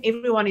bandwagon,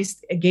 everyone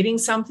is getting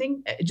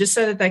something just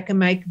so that they can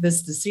make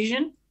this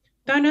decision.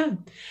 Don't know.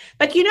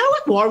 But you know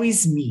what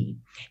worries me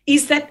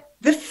is that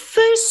the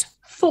first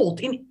thought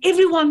in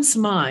everyone's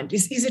mind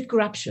is it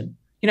corruption?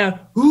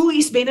 Who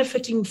is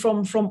benefiting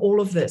from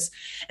all of this?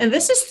 And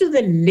this is to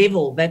the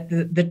level that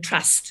the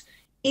trust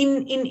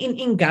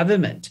in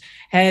government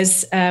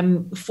has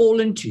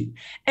fallen to.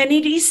 And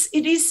it is,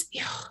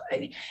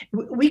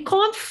 we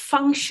can't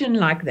function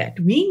like that.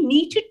 We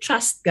need to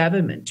trust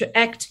government to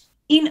act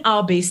in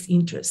our best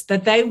interest,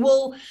 that they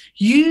will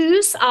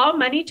use our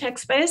money,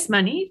 taxpayers'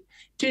 money,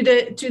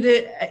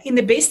 in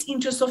the best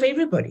interest of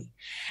everybody.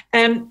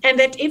 And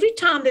that every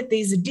time that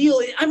there's a deal,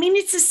 I mean,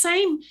 it's the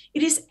same.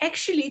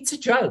 It's a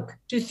joke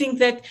to think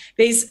that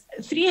there's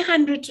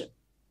 300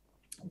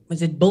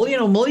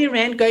 billion or million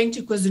rand going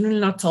to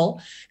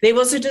KwaZulu-Natal. There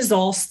was a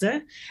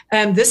disaster.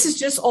 This is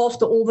just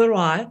after all the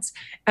riots.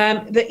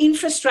 The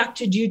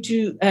infrastructure due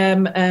to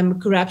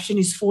corruption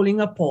is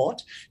falling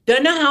apart.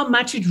 Don't know how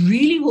much it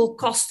really will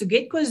cost to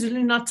get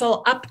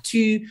KwaZulu-Natal up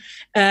to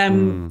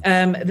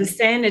the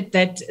standard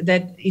that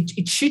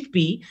it should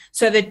be,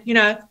 so that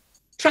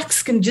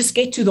trucks can just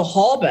get to the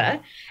harbour.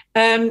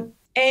 The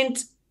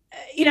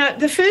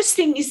first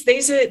thing is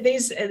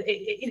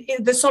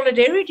the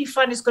Solidarity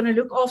Fund is going to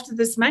look after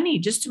this money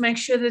just to make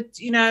sure that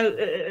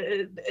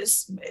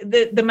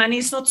the money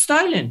is not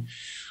stolen.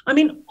 I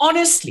mean,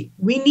 honestly,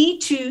 we need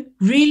to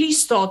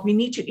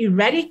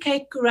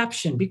eradicate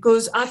corruption,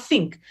 because I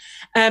think,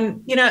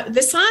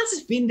 the science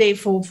has been there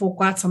for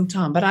quite some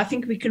time, but I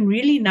think we can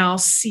really now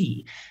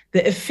see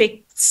the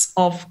effects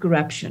of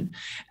corruption.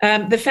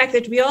 The fact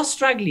that we are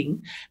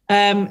struggling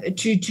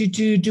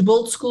to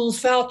build schools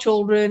for our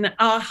children,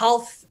 our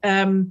health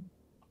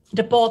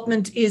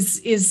department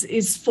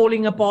is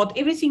falling apart.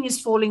 Everything is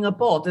falling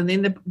apart. And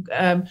then the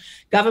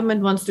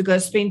government wants to go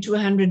spend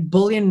 200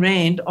 billion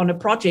rand on a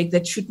project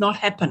that should not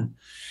happen.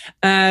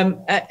 And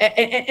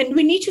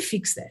we need to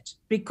fix that,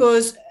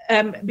 because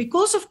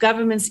of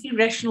government's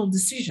irrational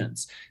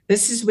decisions.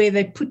 This is where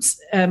they put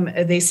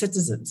their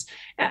citizens.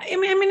 I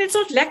mean, it's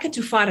not lacquer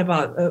to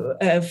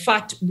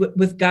fight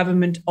with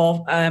government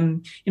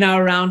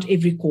around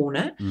every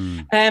corner.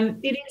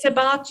 It is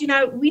about,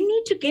 we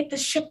need to get the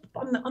ship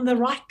on the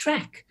right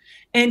track.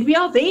 And we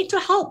are there to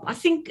help. I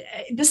think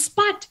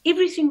despite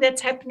everything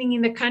that's happening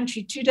in the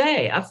country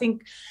today, I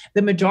think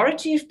the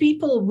majority of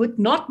people would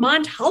not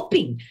mind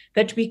helping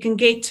that we can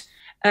get,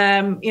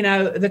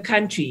 the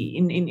country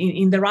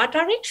in the right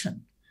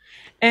direction.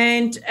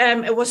 And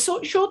it was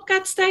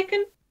shortcuts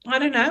taken. I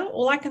don't know.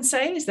 All I can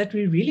say is that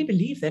we really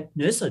believe that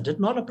NERSA did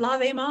not apply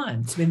their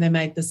minds when they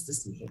made this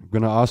decision. I'm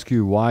going to ask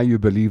you why you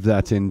believe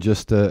that in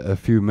just a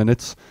few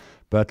minutes.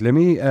 But let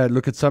me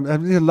look at some.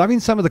 I'm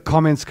loving some of the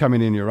comments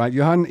coming in here, right?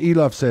 Johan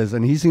Elof says,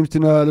 and he seems to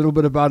know a little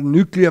bit about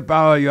nuclear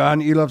power. Johan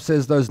Elof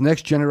says those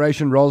next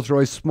generation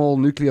Rolls-Royce small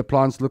nuclear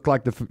plants look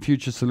like the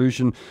future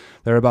solution.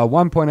 They're about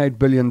 1.8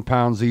 billion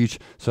pounds each,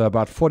 so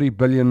about 40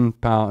 billion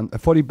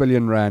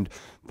rand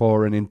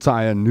for an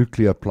entire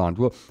nuclear plant.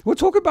 We'll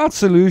talk about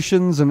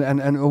solutions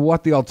and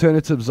what the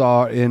alternatives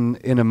are in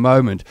a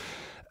moment.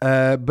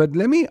 But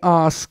let me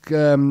ask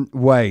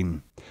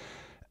Wayne.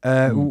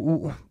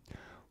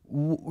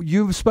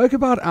 You spoke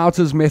about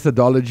OUTA's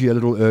methodology a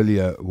little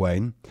earlier,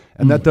 Wayne,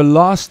 and that the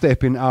last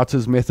step in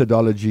OUTA's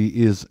methodology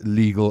is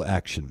legal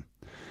action.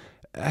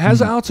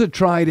 Has OUTA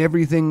tried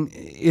everything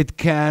it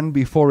can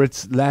before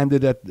it's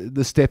landed at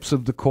the steps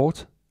of the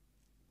court?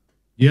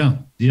 Yeah.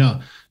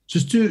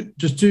 Just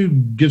to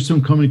give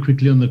some comment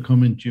quickly on the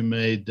comment you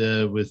made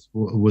with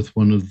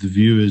one of the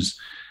viewers.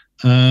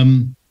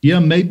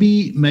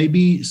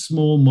 Maybe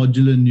small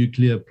modular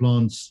nuclear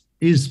plants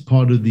is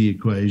part of the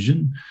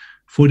equation.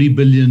 40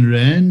 billion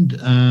rand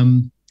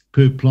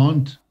per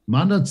plant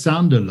might not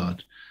sound a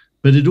lot,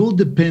 but it all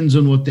depends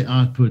on what the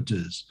output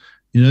is.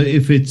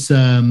 If it's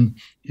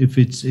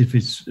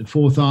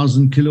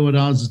 4,000 kilowatt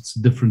hours, it's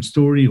a different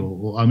story.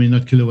 Or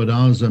not kilowatt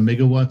hours, or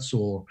megawatts,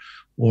 or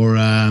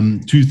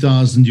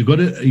 2,000. You got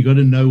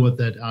to know what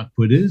that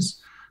output is.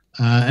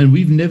 And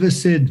we've never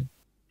said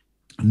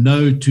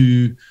no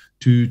to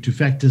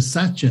factors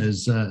such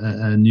as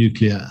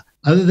nuclear,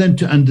 other than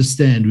to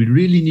understand. We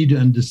really need to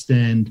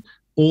understand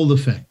all the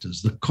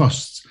factors, the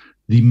costs,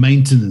 the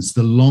maintenance,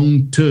 the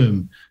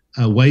long-term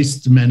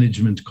waste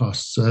management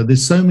costs.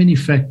 There's so many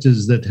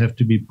factors that have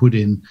to be put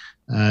in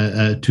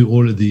to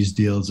all of these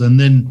deals, and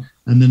then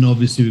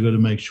obviously we've got to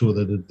make sure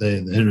that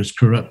they're as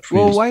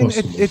corrupt-free as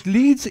possible. It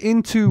leads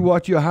into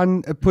what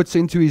Johan puts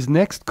into his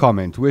next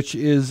comment, which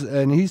is,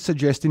 and he's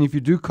suggesting if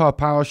you do car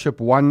power ship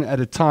one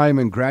at a time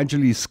and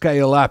gradually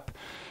scale up,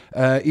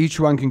 each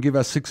one can give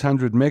us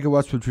 600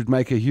 megawatts, which would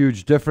make a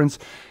huge difference.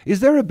 Is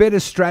there a better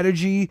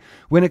strategy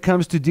when it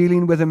comes to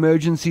dealing with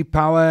emergency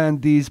power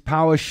and these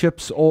power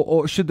ships,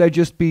 or should they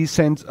just be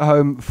sent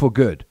home for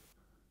good?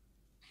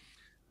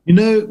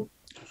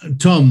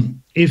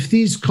 Tom, if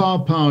these car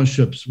power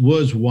ships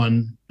was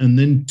one and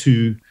then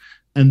two,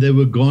 and they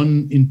were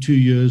gone in 2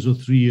 years or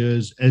 3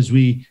 years as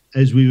we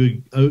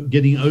were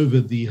getting over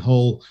the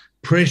whole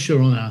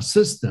pressure on our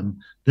system,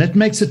 that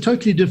makes a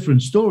totally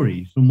different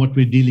story from what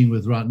we're dealing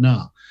with right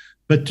now.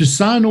 But to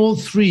sign all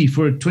three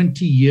for a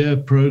 20-year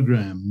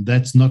program,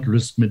 that's not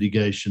risk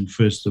mitigation,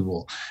 first of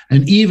all.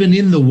 And even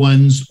in the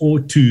ones or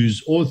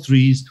twos or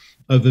threes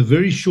over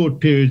very short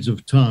periods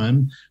of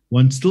time,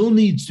 one still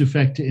needs to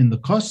factor in the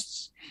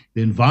costs,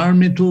 the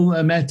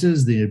environmental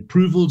matters, the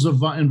approvals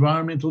of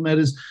environmental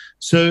matters.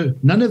 So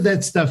none of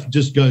that stuff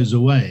just goes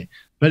away.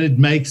 But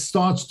it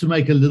starts to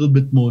make a little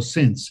bit more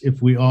sense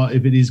if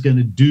it is going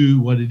to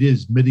do what it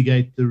is,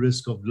 mitigate the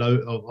risk of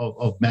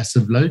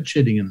massive load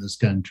shedding in this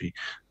country.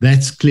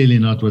 That's clearly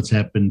not what's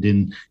happened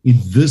in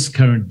this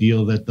current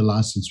deal that the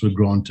license were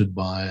granted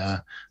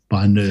by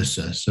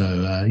NERSA.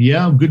 So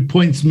good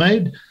points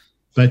made,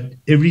 but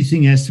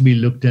everything has to be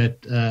looked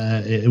at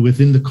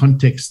within the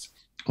context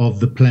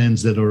of the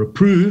plans that are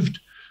approved.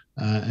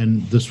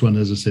 And this one,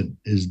 as I said,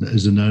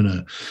 is a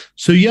no-no.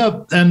 So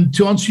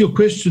to answer your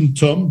question,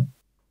 Tom.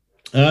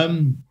 Not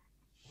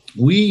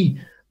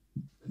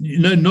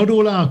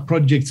all our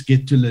projects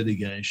get to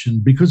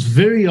litigation because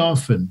very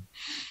often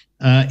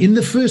in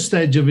the first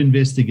stage of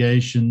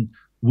investigation,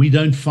 we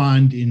don't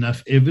find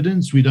enough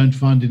evidence, we don't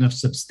find enough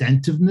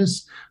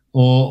substantiveness,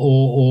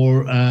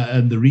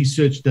 and the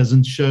research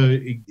doesn't show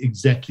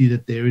exactly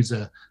that there is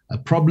a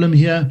problem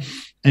here.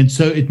 And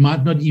so it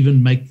might not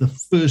even make the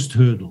first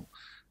hurdle.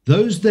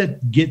 Those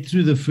that get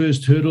through the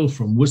first hurdle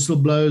from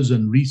whistleblowers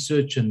and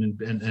research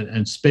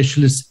and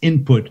specialist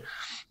input,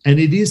 and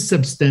it is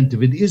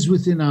substantive, it is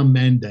within our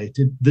mandate.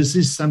 This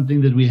is something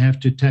that we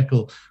have to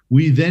tackle.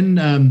 We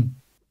then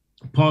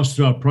pass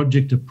through our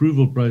project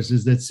approval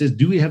process that says,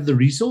 do we have the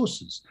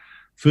resources,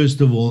 first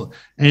of all?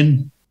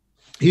 And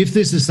if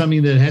this is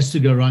something that has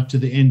to go right to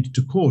the end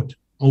to court,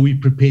 are we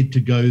prepared to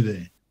go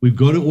there? We've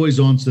got to always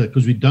answer that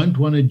because we don't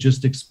want to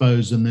just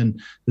expose. And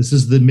then this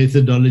is the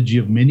methodology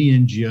of many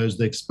NGOs.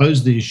 They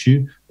expose the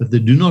issue, but they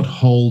do not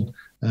hold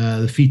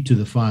the feet to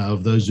the fire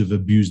of those who've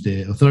abused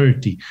their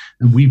authority.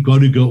 And we've got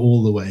to go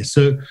all the way.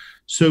 So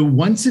So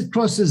once it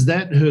crosses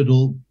that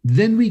hurdle,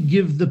 then we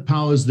give the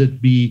powers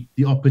that be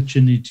the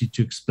opportunity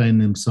to explain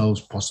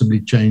themselves, possibly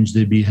change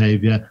their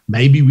behavior.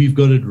 Maybe we've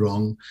got it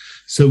wrong.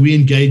 So we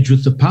engage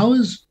with the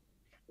powers.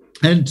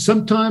 And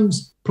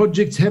sometimes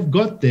projects have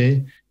got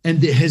there and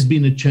there has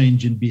been a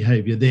change in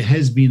behavior. There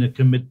has been a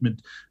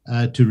commitment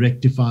to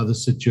rectify the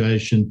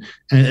situation.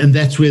 And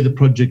that's where the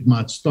project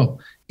might stop.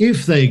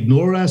 If they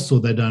ignore us or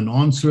they don't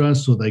answer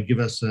us or they give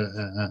us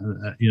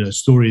a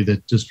story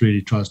that just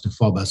really tries to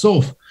fob us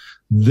off,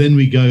 then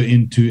we go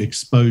into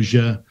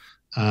exposure.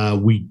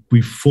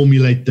 We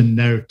formulate the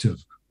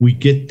narrative. We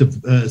get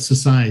the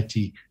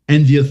society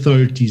and the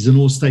authorities and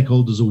all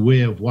stakeholders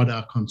aware of what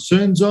our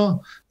concerns are.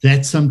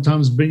 That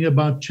sometimes bring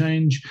about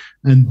change,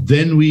 and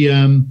then we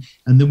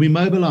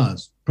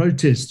mobilize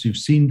protests. You've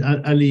seen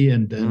Ali,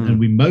 and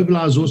we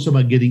mobilize also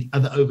by getting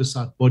other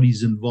oversight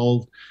bodies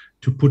involved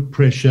to put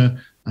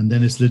pressure. And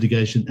then it's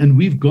litigation. And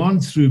we've gone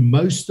through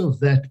most of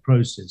that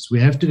process. We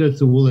have to go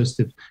through all those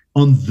steps.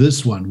 On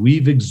this one,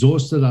 we've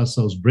exhausted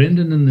ourselves.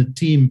 Brendan and the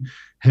team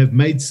have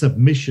made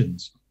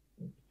submissions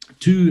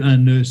to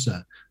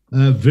NERSA,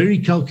 very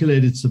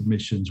calculated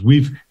submissions.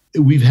 We've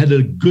had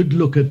a good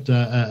look at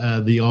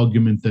the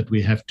argument that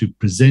we have to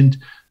present,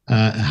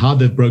 how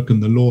they've broken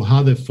the law,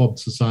 how they've fobbed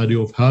society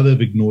off, how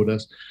they've ignored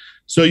us.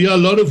 So yeah, a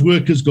lot of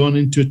work has gone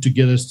into it to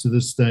get us to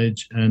this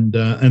stage, and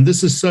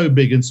this is so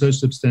big and so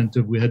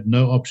substantive. We had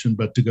no option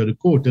but to go to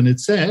court, and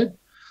it's sad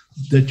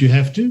that you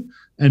have to.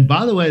 And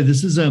by the way,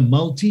 this is a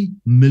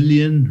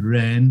multi-million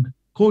rand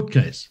court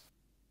case.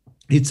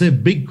 It's a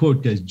big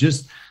court case.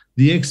 Just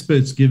the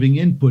experts giving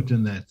input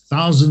in that,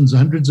 thousands,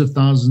 hundreds of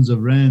thousands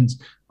of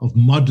rands of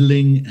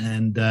modeling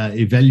and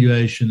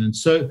evaluation, and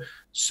so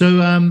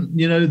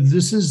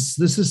this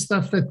is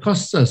stuff that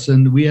costs us,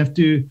 and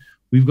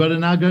we've got to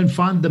now go and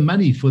find the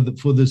money for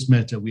this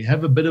matter. We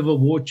have a bit of a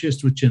war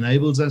chest which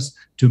enables us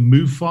to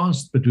move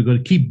fast, but we've got to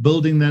keep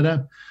building that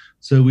up.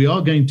 So we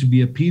are going to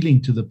be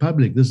appealing to the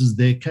public. This is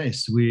their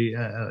case. We,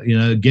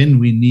 again,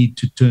 we need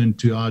to turn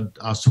to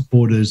our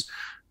supporters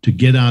to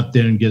get out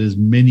there and get as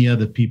many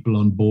other people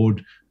on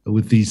board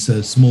with these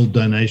small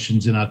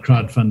donations in our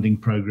crowdfunding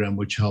program,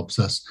 which helps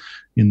us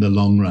in the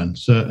long run.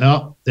 So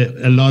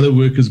a lot of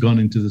work has gone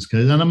into this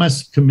case, and I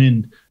must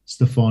commend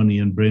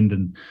Stefanie and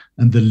Brendan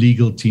and the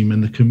legal team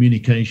and the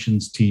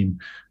communications team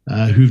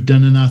who've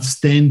done an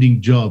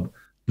outstanding job.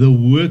 The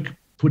work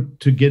put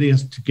to get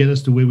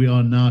us to where we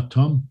are now,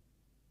 Tom,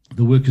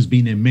 the work has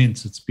been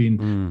immense. It's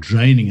been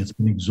draining. It's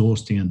been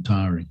exhausting and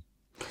tiring.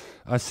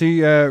 I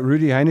see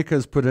Rudy Heineke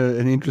has put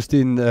an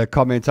interesting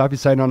comment up.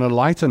 He's saying, on a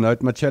lighter note,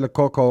 Machela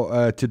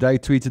Koko today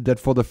tweeted that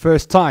for the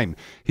first time,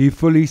 he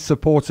fully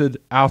supported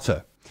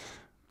OUTA.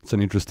 It's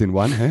an interesting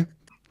one, huh?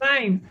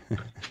 Fine.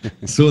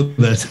 Saw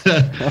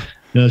that.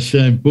 Yeah,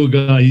 shame. Poor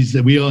guy.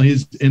 We are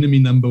his enemy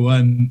number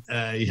one.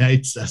 He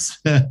hates us.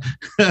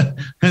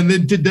 And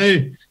then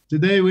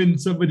today, when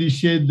somebody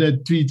shared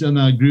that tweet on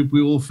our group,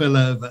 we all fell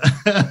over.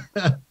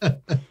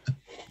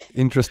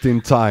 Interesting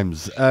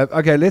times.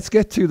 Okay, let's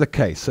get to the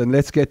case and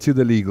let's get to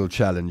the legal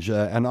challenge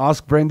and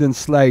ask Brendan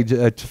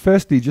Slade,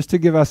 firstly, just to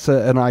give us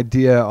an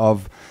idea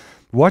of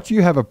what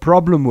you have a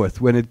problem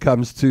with when it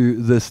comes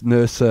to this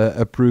NERSA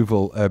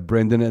approval,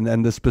 Brendan,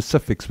 and the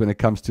specifics when it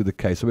comes to the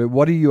case. I mean,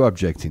 what are you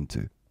objecting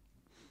to?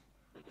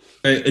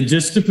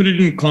 Just to put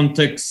it in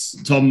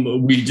context,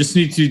 Tom, we just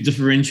need to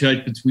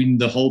differentiate between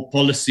the whole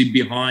policy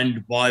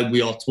behind why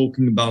we are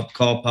talking about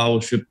car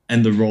powership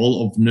and the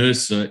role of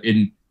NERSA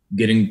in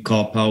getting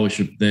car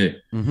powership there.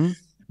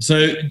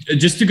 So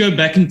just to go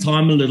back in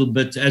time a little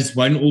bit, as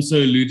Wayne also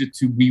alluded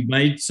to, we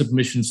made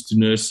submissions to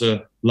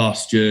NERSA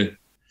last year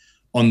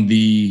on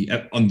the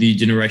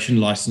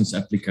generation license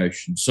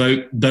application.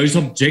 So those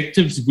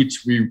objectives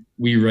which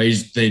we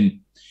raised then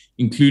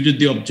included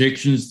the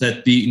objections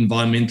that the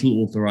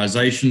environmental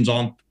authorizations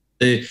aren't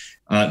there,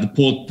 the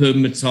port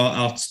permits are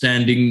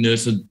outstanding.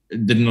 NERSA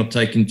did not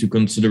take into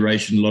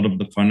consideration a lot of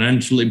the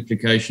financial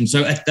implications.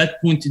 So at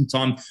that point in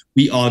time,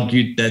 we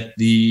argued that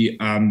the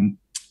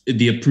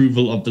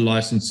approval of the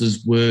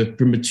licenses were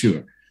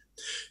premature.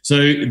 So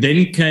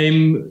then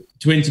came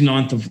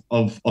 29th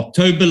of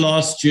October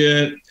last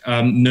year,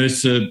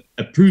 NERSA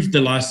approved the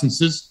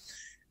licenses,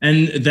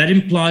 and that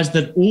implies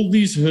that all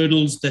these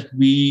hurdles that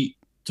we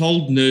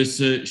told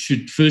NERSA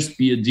should first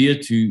be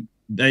adhered to,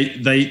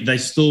 they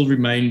still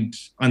remained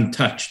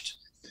untouched.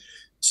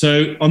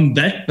 So on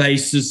that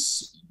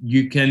basis,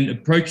 you can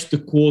approach the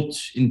court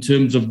in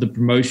terms of the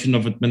Promotion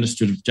of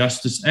Administrative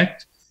Justice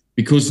Act,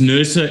 because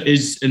NERSA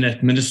is an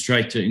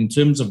administrator in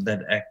terms of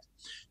that act,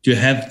 to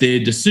have their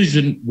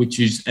decision, which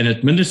is an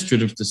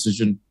administrative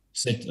decision,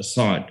 set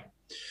aside.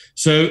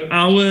 So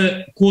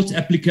our court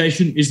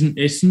application is in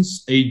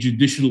essence a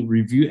judicial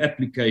review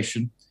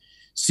application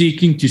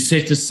seeking to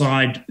set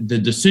aside the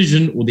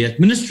decision or the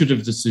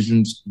administrative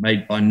decisions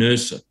made by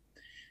NERSA.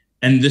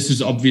 And this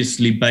is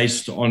obviously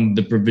based on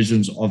the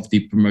provisions of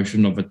the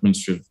Promotion of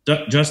Administrative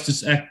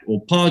Justice Act,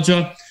 or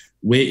PAJA,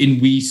 wherein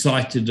we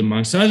cited,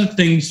 amongst other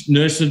things,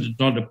 NERSA did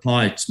not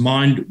apply its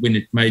mind when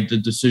it made the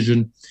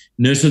decision.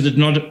 NERSA did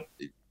not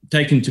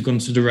take into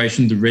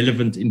consideration the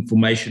relevant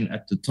information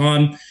at the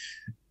time.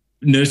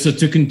 NERSA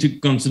took into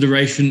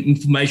consideration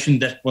information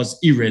that was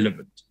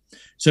irrelevant.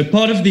 So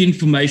part of the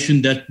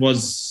information that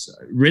was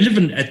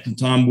relevant at the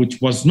time, which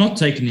was not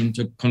taken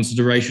into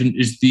consideration,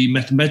 is the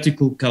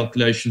mathematical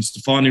calculations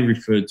Stefanie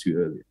referred to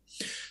earlier.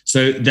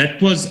 So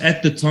that was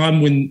at the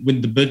time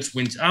when the bids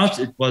went out,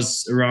 it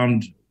was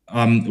around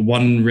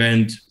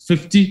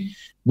R1.50,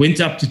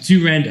 went up to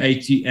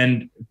R2.80,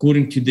 and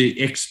according to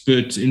the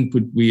expert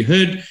input we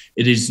heard,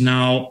 it is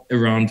now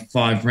around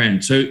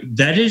R5. So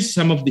that is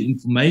some of the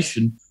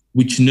information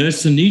which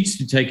NERSA needs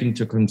to take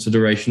into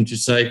consideration to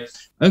say,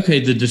 okay,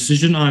 the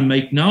decision I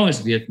make now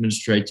as the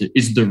administrator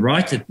is the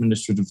right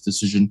administrative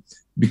decision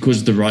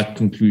because the right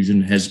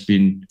conclusion has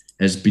been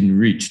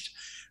reached.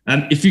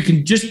 If you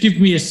can just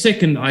give me a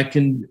second, I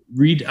can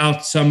read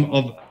out some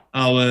of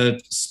our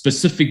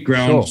specific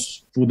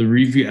grounds for the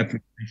review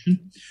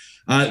application.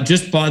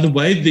 Just by the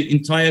way, the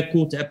entire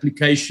court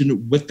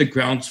application with the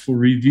grounds for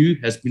review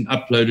has been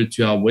uploaded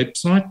to our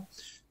website.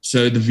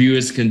 So the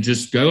viewers can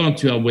just go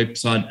onto our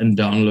website and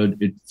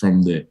download it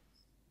from there.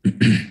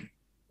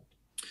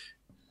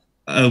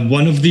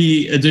 One of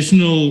the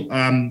additional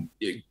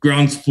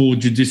grounds for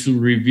judicial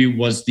review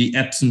was the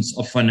absence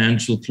of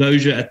financial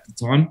closure at the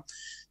time.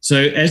 So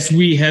as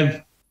we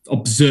have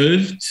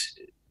observed,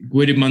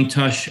 Gwede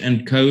Montash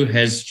and Co.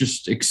 has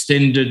just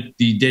extended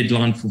the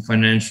deadline for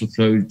financial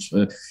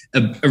closure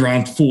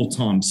around 4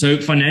 times. So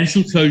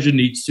financial closure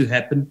needs to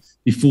happen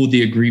before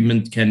the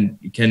agreement can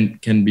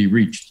be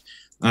reached.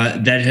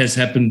 That has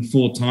happened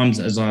 4 times,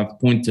 as I've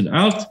pointed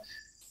out.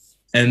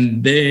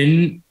 And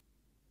then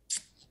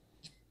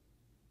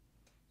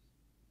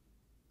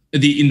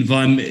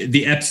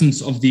the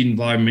absence of the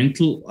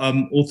environmental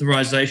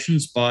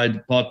authorizations by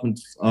Department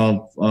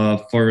of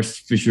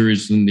Forest,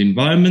 Fisheries and the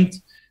Environment.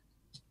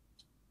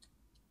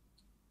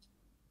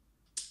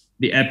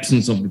 The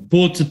absence of the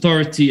Port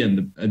Authority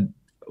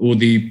or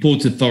the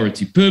Port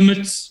Authority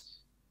permits.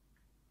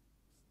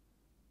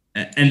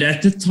 And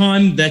at the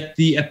time that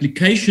the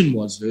application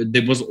was heard,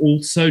 there was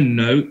also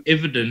no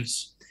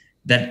evidence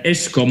that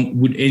Eskom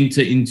would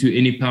enter into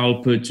any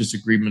power purchase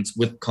agreements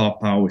with Car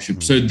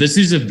Powership. So this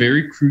is a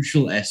very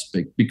crucial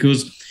aspect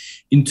because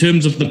in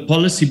terms of the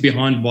policy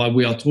behind why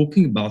we are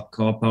talking about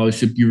Car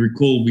Powership, you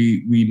recall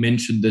we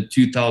mentioned the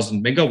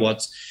 2,000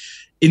 megawatts.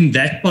 In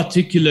that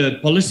particular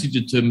policy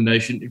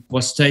determination, it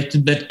was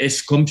stated that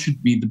Eskom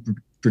should be the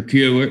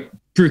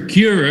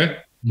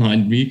procurer,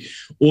 mind me,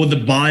 or the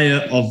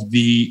buyer of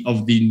the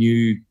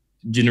new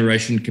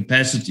generation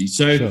capacity.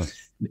 So sure.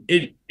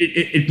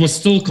 It was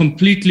still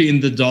completely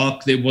in the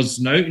dark. There was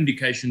no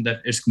indication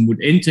that Eskom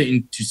would enter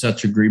into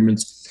such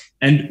agreements.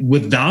 And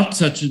without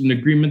such an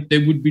agreement,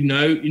 there would be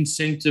no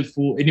incentive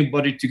for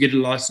anybody to get a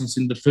license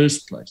in the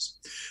first place.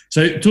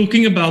 So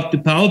talking about the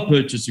power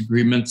purchase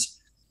agreements,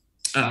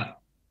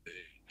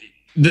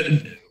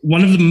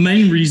 one of the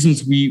main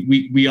reasons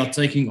we are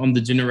taking on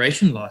the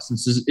generation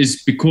licenses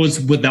is because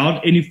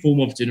without any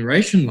form of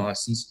generation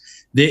license,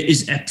 there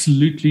is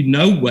absolutely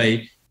no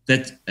way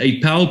that a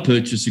power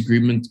purchase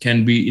agreement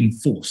can be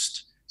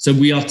enforced. So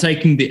we are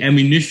taking the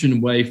ammunition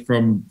away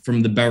from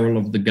the barrel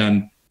of the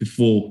gun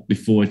before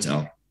it's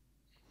out.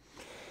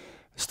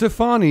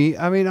 Stefanie,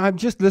 I mean, I'm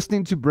just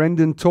listening to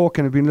Brendan talk,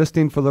 and I've been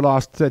listening for the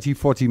last 30,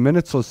 40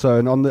 minutes or so.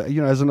 And on the,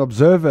 as an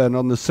observer and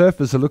on the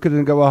surface, I look at it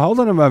and go, well, hold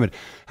on a moment.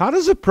 How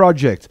does a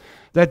project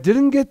that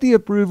didn't get the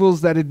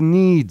approvals that it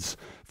needs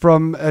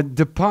from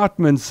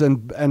departments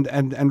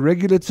and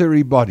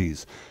regulatory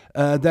bodies,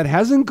 that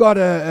hasn't got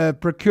a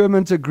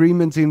procurement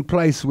agreement in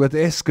place with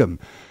Eskom,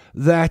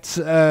 that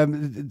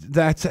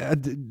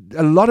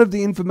a lot of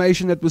the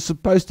information that was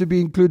supposed to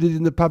be included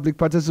in the public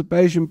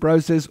participation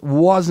process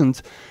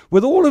wasn't.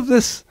 With all of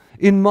this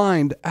in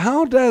mind,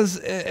 how does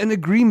an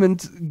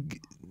agreement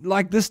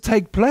like this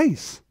take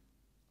place?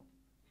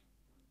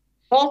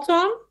 Well,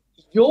 Tom,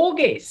 your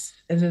guess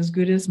is as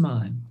good as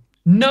mine.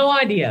 No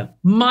idea.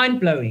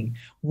 Mind-blowing.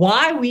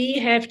 Why we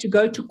have to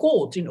go to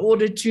court in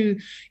order to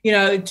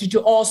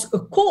ask a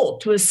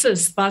court to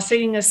assist by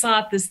setting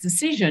aside this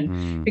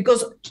decision.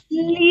 Because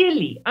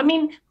clearly, I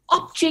mean,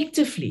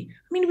 objectively,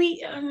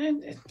 I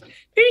mean,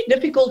 very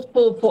difficult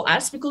for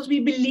us because we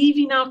believe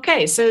in our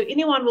case. So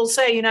anyone will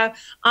say,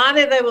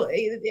 either they will,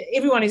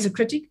 everyone is a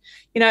critic,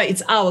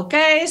 it's our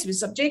case, we're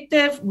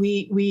subjective,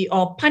 we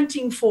are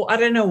punting for, I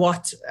don't know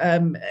what,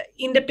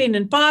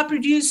 independent power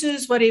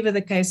producers, whatever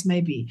the case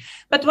may be.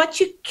 But what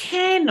you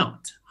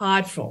cannot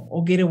hide from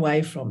or get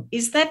away from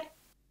is that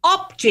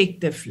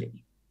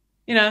objectively,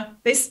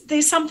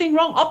 there's something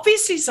wrong,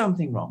 obviously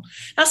something wrong.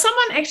 Now,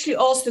 someone actually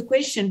asked the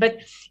question, but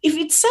if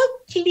it's so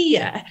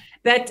clear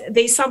that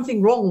there's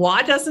something wrong,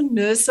 why doesn't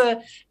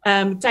NERSA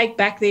take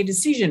back their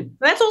decision?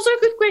 That's also a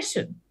good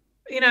question.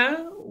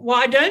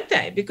 Why don't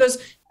they? Because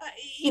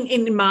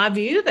in my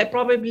view, they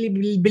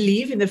probably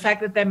believe in the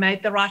fact that they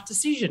made the right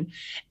decision.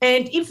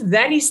 And if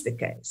that is the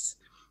case,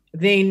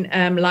 then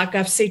like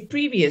I've said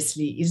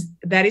previously,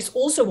 that is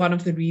also one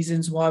of the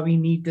reasons why we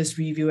need this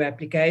review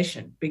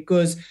application,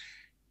 because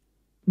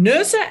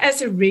NERSA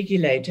as a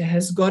regulator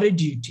has got a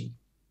duty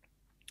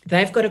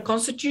They've got a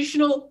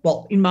constitutional,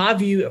 well, in my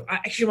view, I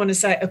actually want to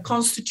say a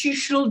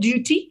constitutional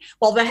duty.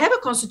 Well, they have a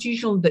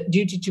constitutional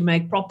duty to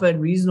make proper and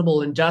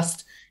reasonable and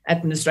just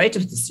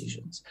administrative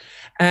decisions.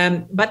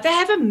 But they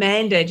have a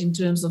mandate in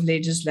terms of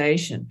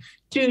legislation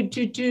to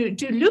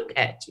look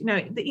at,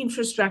 the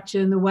infrastructure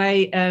and the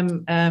way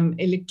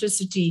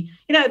electricity,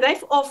 they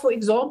are, for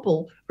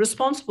example,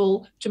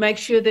 responsible to make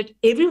sure that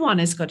everyone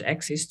has got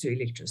access to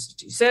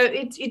electricity. So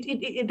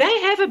they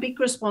have a big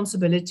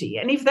responsibility.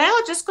 And if they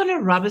are just going to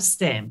rubber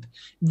stamp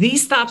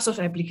these types of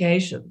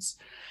applications,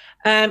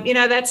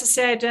 that's a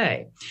sad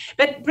day.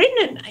 But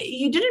Brendan,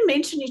 you didn't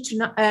mention it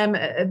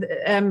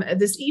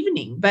this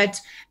evening, but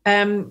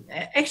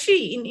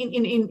actually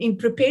in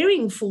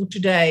preparing for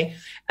today,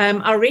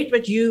 I read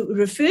what you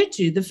referred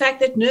to, the fact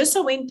that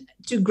NERSA went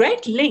to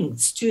great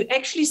lengths to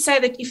actually say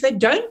that if they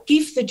don't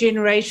give the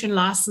generation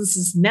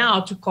licenses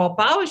now to Car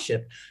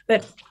Powership,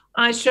 that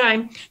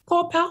shame,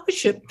 Car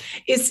Powership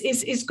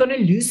is going to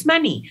lose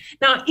money.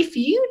 Now, if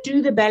you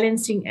do the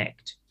balancing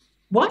act,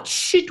 what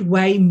should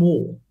weigh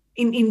more?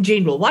 In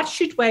general, what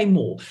should weigh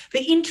more?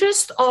 The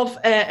interest of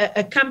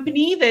a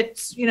company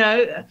that's,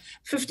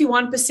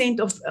 51%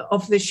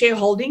 of the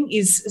shareholding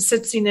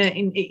sits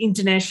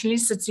internationally,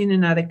 sits in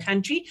another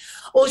country,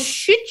 or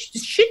should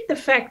the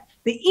fact,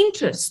 the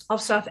interest of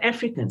South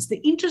Africans,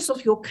 the interest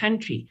of your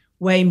country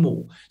weigh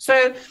more?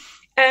 So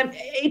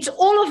it's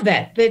all of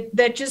that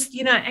just,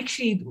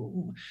 actually,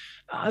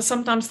 I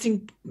sometimes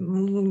think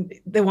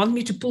they want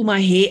me to pull my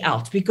hair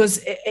out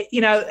because,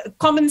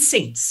 common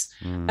sense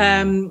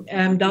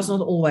does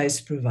not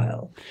always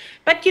prevail.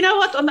 But you know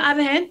what? On the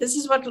other hand, this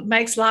is what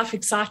makes life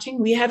exciting.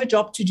 We have a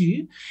job to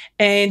do.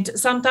 And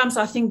sometimes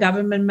I think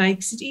government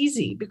makes it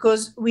easy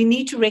because we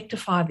need to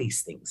rectify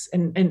these things.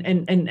 And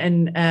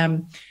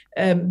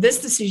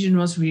this decision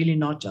was really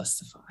not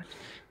justified.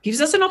 Gives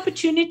us an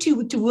opportunity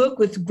to work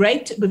with a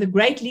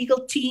great legal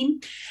team.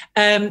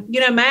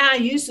 May I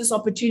use this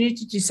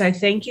opportunity to say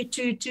thank you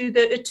to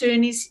the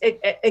attorneys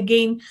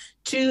again,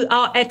 to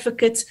our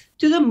advocates,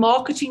 to the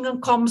marketing and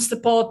comms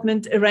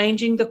department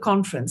arranging the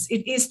conference.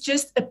 It is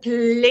just a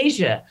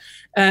pleasure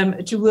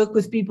to work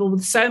with people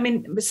with so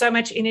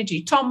much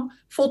energy. Tom,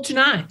 for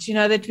tonight,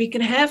 that we can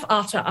have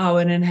OUTA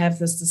Hour and have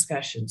this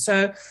discussion.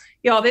 So,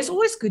 yeah, there's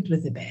always good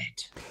with the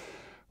bad.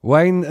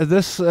 Wayne,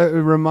 this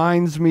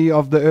reminds me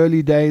of the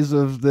early days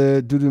of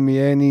the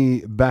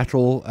Dudumieni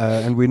battle,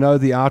 and we know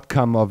the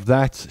outcome of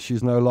that.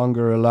 She's no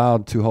longer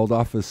allowed to hold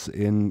office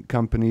in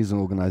companies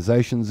and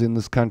organizations in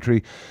this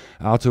country.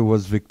 OUTA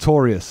was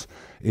victorious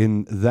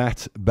in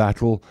that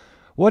battle.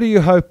 What do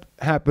you hope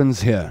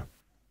happens here?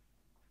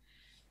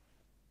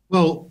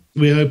 Well,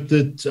 we hope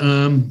that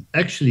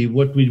actually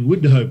what we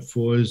would hope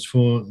for is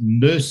for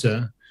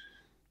NERSA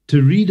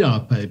to read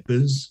our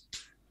papers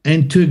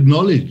and to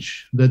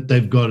acknowledge that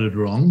they've got it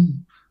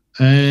wrong,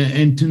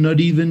 and to not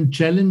even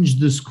challenge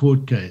this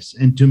court case,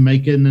 and to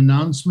make an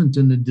announcement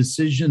and a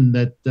decision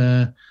that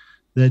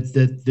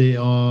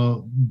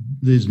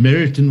there's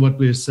merit in what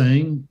we're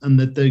saying, and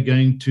that they're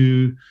going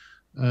to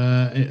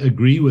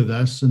agree with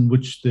us, in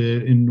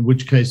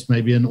which case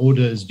maybe an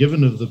order is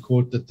given of the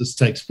court that this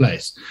takes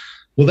place.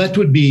 Well, that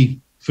would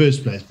be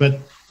first place. But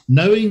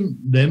knowing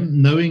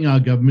them, knowing our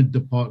government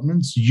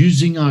departments,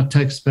 using our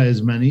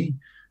taxpayers' money,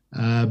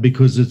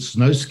 because it's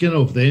no skin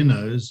off their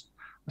nose,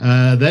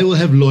 they will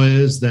have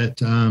lawyers that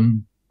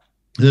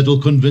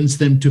will convince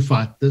them to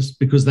fight this,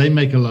 because they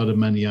make a lot of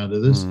money out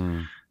of this.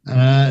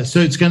 So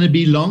it's going to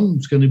be long,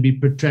 it's going to be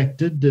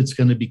protracted, it's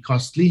going to be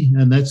costly,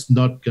 and that's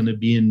not going to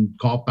be in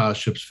Car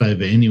Powership's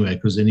favor anyway,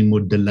 because any more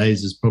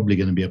delays is probably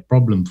going to be a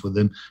problem for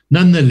them.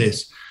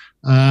 Nonetheless,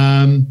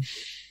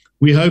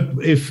 we hope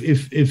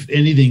if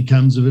anything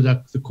comes of it,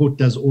 the court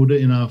does order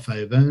in our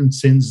favor and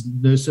sends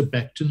NERSA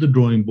back to the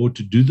drawing board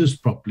to do this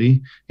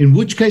properly, in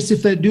which case,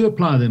 if they do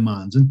apply their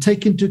minds and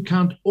take into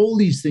account all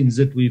these things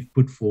that we've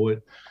put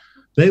forward,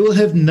 they will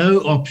have no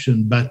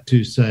option but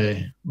to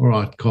say, all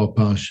right, Car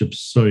Powership,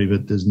 sorry,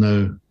 but there's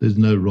no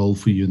role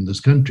for you in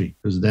this country,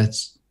 because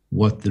that's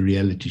what the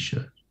reality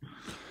shows.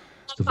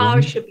 Car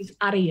Powership is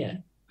out of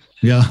here.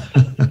 Yeah.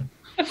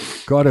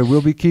 Got it.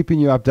 We'll be keeping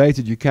you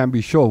updated, you can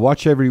be sure.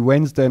 Watch every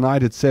Wednesday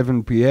night at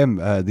 7 p.m.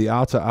 The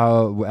OUTA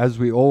Hour, as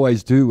we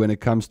always do when it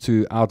comes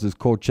to OUTA's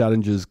court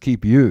challenges,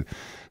 keep you,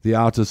 the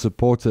OUTA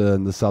supporter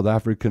and the South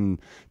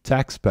African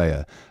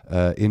taxpayer,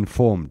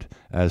 informed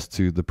as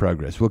to the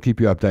progress. We'll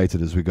keep you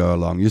updated as we go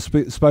along. You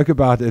spoke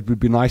about it would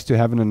be nice to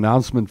have an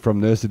announcement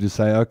from NERSA to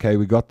say, okay,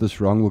 we got this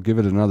wrong, we'll give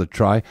it another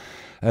try.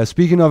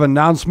 Speaking of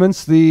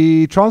announcements,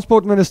 the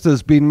Transport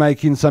Minister's been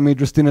making some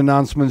interesting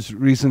announcements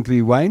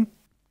recently, Wayne.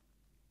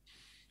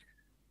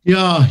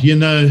 Yeah,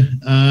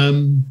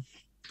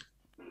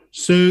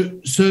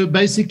 so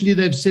basically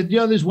they've said,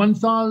 there's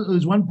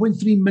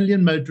 1.3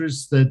 million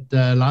motorists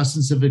that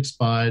license have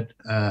expired,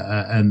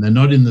 and they're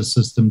not in the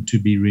system to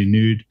be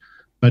renewed,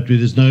 but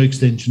there's no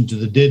extension to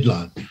the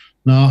deadline.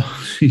 Now,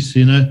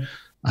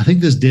 I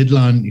think this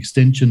deadline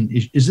extension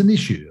is an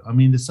issue. I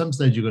mean, at some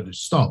stage you've got to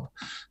stop.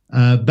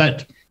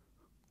 But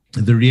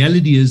the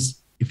reality is,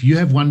 if you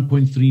have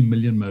 1.3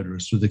 million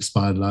motorists with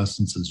expired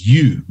licenses,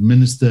 you,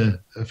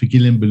 Minister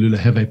Fikile Mbalula,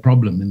 have a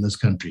problem in this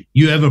country.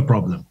 You have a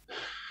problem.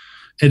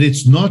 And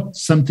it's not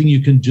something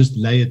you can just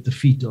lay at the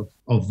feet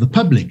of the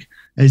public,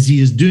 as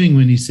he is doing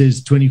when he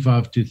says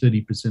 25 to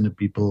 30% of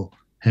people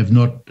have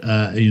not,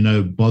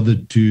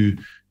 bothered to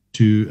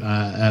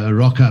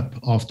rock up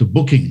after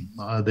booking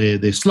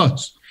their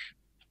slots.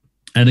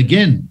 And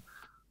again,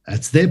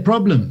 that's their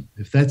problem.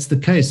 If that's the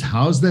case,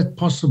 how is that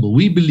possible?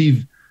 We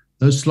believe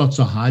those slots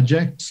are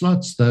hijacked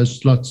slots. Those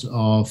slots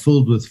are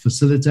filled with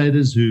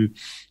facilitators who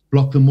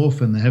block them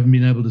off and they haven't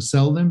been able to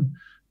sell them.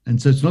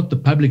 And so it's not the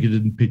public who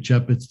didn't pitch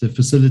up, it's the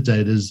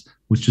facilitators,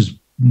 which is,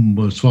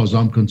 as far as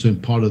I'm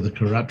concerned, part of the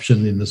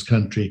corruption in this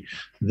country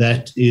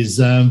that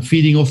is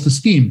feeding off the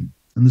scheme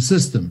and the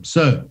system.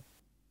 So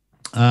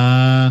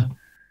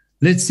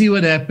let's see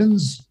what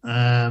happens.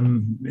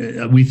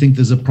 We think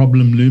there's a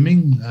problem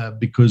looming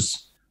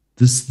because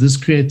this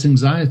creates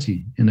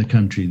anxiety in a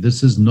country.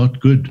 This is not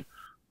good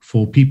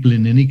for people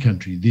in any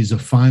country. These are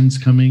fines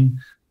coming.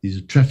 These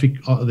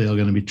are there are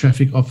going to be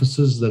traffic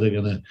officers that are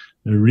going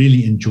to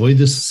really enjoy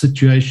this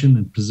situation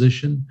and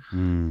position.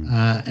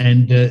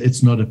 And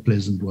it's not a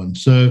pleasant one.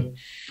 So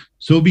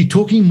we'll be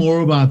talking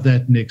more about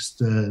that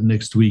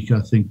next week,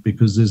 I think,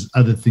 because there's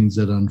other things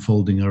that are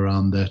unfolding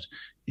around that,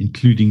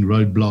 including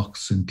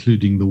roadblocks,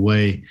 including the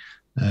way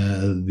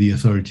the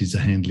authorities are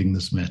handling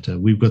this matter.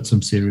 We've got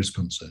some serious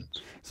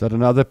concerns. Is that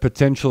another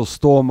potential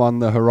storm on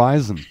the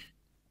horizon?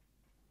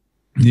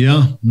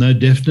 Yeah, no,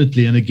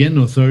 definitely. And again,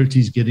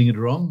 authorities getting it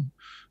wrong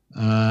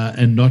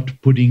and not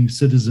putting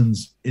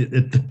citizens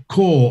at the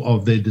core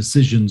of their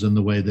decisions and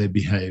the way they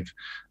behave.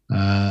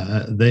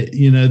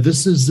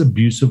 This is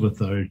abuse of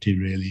authority,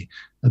 really.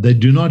 They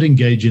do not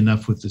engage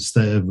enough with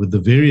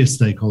the various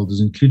stakeholders,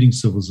 including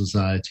civil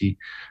society.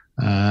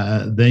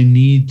 They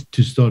need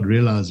to start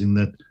realizing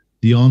that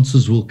the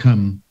answers will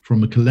come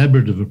from a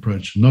collaborative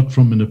approach, not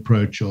from an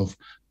approach of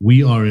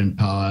we are in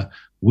power,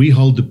 we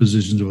hold the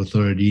positions of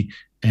authority,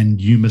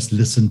 and you must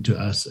listen to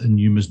us and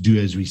you must do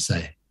as we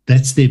say.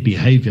 That's their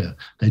behavior.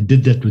 They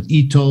did that with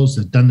e-tolls.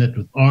 They've done that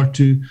with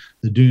R2.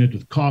 They're doing it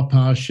with car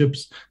power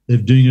ships. They're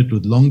doing it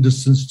with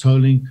long-distance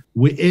tolling.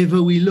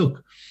 Wherever we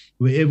look,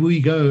 wherever we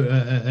go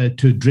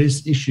to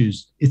address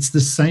issues, it's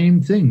the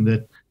same thing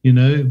that,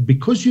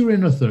 because you're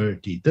in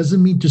authority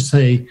doesn't mean to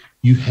say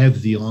you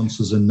have the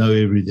answers and know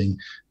everything.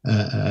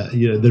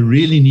 They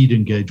really need to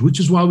engage, which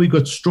is why we've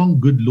got strong,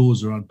 good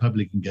laws around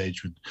public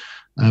engagement.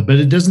 But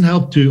it doesn't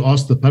help to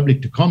ask the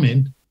public to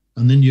comment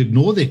and then you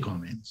ignore their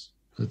comments.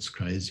 That's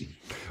crazy.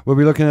 We'll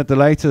be looking at the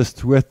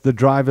latest with the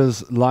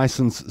driver's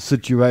license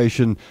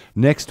situation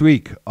next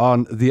week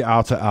on the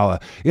Outer Hour.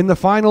 In the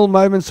final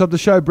moments of the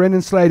show,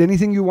 Brendan Slade,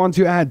 anything you want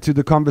to add to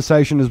the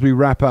conversation as we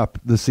wrap up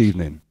this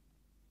evening?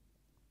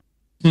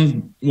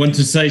 I want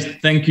to say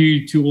thank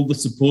you to all the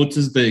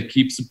supporters that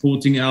keep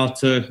supporting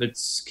OUTA.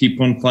 Let's keep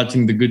on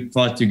fighting the good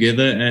fight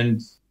together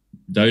and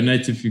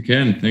donate if you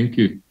can. Thank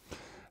you.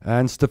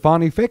 And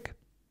Stefanie Fick?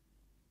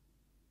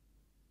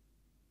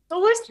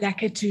 Always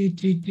lekker to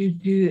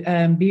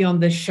be on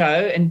the show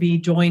and be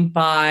joined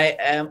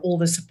by all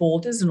the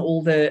supporters and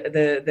all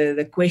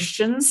the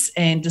questions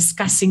and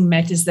discussing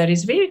matters that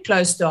is very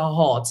close to our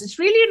hearts. It's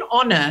really an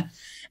honor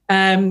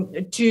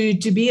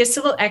to be a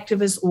civil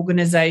activist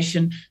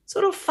organization,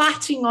 sort of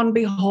fighting on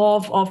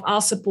behalf of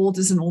our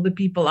supporters and all the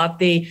people out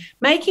there,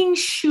 making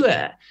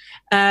sure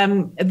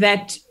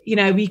that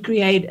we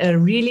create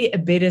a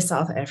better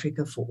South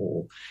Africa for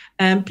all.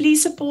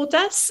 Please support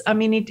us. I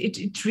mean,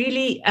 it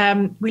really,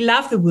 we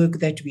love the work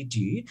that we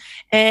do,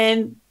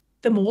 and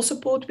the more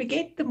support we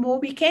get, the more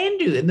we can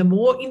do, and the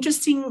more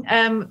interesting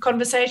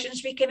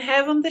conversations we can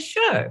have on the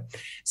show.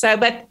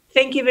 But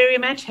thank you very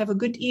much. Have a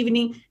good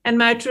evening, and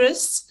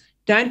motorists,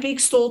 don't be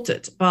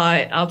extorted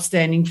by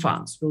outstanding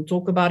fines. We'll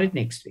talk about it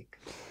next week.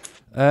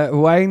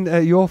 Wayne,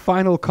 your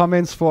final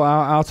comments for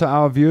our Outer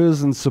Hour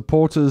viewers and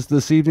supporters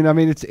this evening. I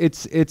mean,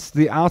 it's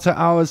the Outer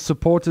Hour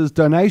supporters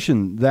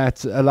donation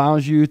that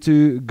allows you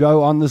to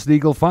go on this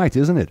legal fight,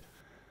 isn't it?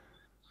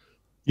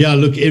 Yeah,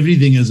 look,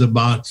 everything is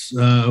about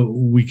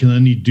we can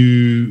only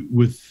do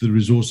with the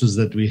resources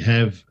that we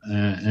have,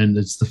 and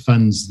it's the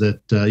funds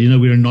that,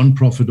 we're a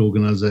non-profit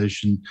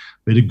organization.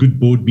 We had a good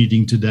board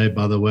meeting today,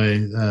 by the way,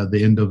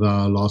 the end of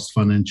our last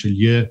financial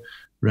year.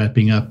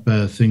 Wrapping up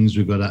things.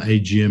 We've got our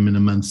AGM in a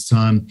month's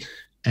time.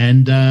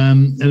 And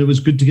it was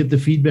good to get the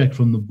feedback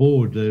from the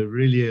board. They're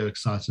really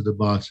excited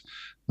about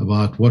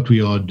what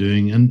we are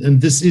doing.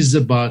 And this is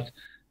about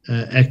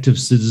active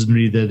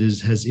citizenry that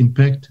has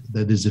impact,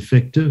 that is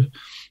effective.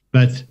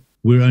 But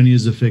we're only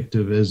as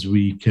effective as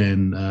we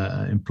can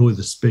employ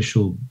the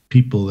special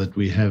people that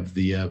we have,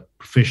 the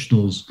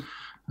professionals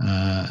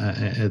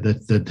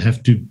that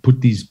have to put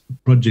these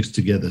projects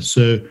together.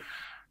 So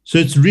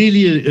it's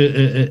really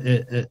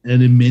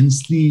an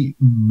immensely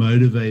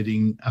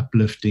motivating,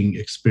 uplifting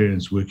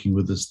experience working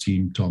with this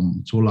team, Tom.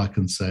 It's all I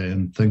can say.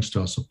 And thanks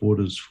to our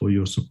supporters for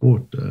your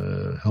support.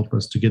 Help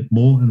us to get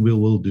more, and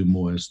we'll do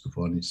more, as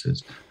Stefanie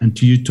says. And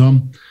to you,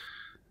 Tom,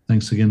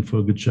 thanks again for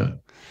a good show.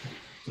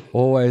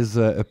 Always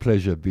a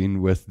pleasure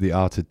being with the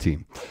OUTA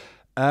team.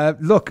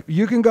 Look,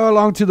 you can go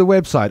along to the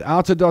website,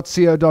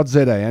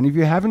 outa.co.za, and if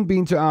you haven't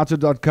been to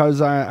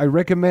outa.co.za, I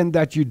recommend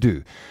that you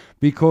do,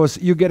 because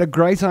you get a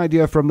great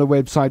idea from the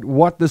website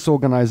what this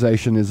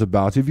organization is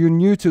about. If you're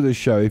new to the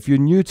show, if you're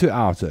new to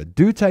OUTA,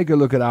 do take a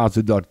look at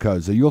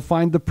outa.co.za. You'll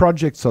find the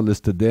projects are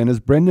listed there, and as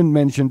Brendan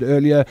mentioned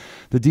earlier,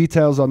 the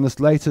details on this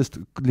latest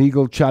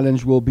legal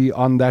challenge will be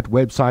on that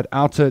website,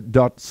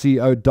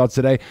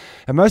 outa.co.za.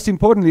 And most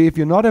importantly, if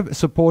you're not a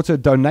supporter,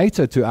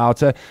 donator to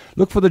OUTA,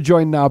 look for the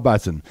Join Now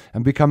button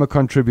and become a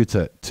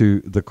contributor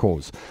to the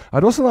cause.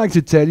 I'd also like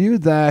to tell you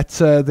that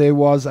there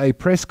was a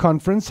press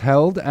conference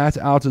held at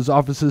OUTA's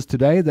offices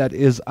today that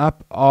is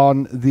up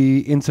on the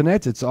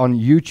internet. It's on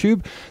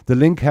YouTube. The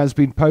link has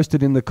been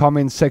posted in the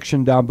comments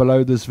section down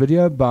below this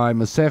video by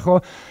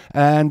Masejo,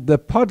 and the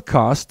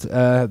podcast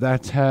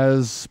that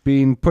has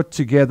been put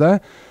together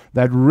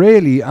that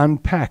really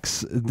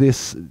unpacks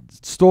this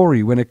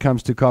story when it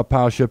comes to car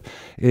powership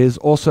is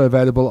also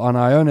available on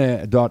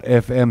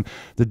iona.fm.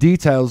 The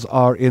details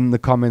are in the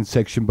comments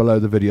section below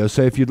the video.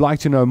 So if you'd like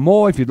to know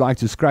more, if you'd like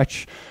to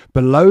scratch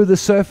below the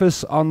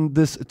surface on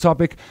this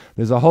topic,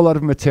 there's a whole lot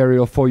of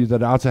material for you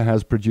that OUTA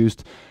has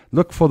produced.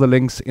 Look for the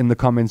links in the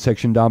comments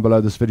section down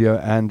below this video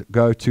and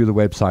go to the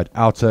website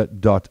outa.co.za.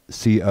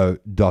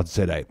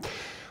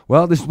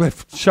 Well, this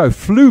show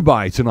flew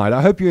by tonight.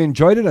 I hope you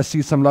enjoyed it. I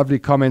see some lovely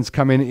comments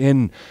coming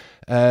in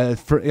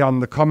on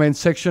the comments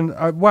section.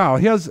 Wow,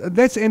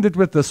 let's end it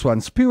with this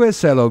one. Spiwe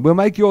Selo, we'll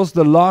make yours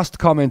the last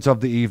comment of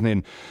the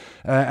evening.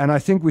 And I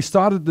think we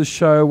started the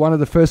show, one of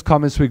the first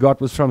comments we got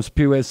was from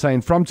Spiwe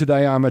saying, "From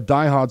today, I'm a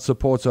diehard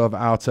supporter of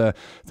OUTA.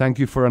 Thank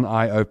you for an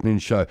eye-opening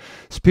show."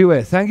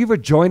 Spiwe, thank you for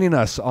joining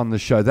us on the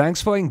show.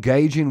 Thanks for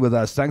engaging with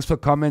us. Thanks for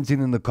commenting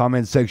in the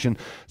comments section.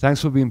 Thanks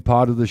for being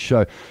part of the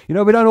show. You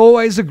know, we don't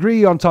always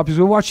agree on topics.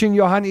 We're watching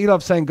Johan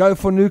Elof saying, go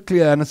for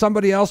nuclear, and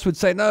somebody else would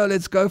say, no,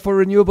 let's go for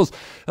renewables.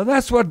 And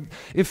that's what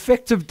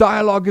effective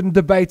dialogue and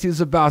debate is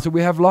about. And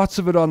we have lots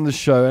of it on the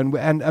show.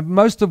 And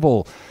most of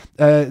all,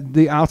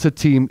 the OUTA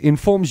team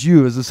informs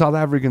you as a South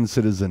African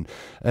citizen.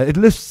 It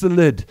lifts the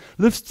lid,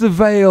 lifts the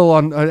veil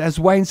on, as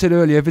Wayne said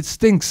earlier, if it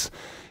stinks,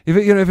 if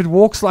it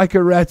walks like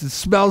a rat, it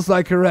smells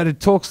like a rat, it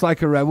talks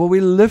like a rat. Well, we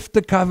lift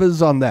the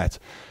covers on that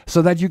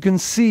so that you can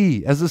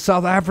see as a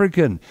South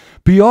African,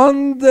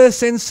 beyond the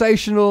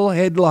sensational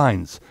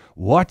headlines,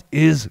 what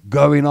is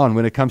going on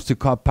when it comes to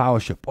car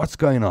powership? What's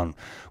going on?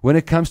 When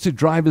it comes to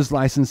driver's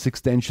license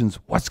extensions,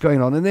 what's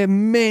going on? And there are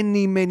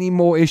many, many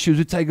more issues.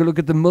 We take a look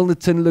at the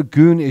Milnerton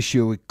Lagoon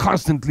issue. We're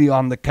constantly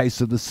on the case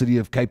of the city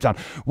of Cape Town.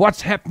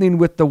 What's happening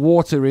with the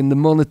water in the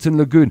Milnerton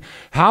Lagoon?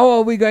 How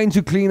are we going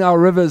to clean our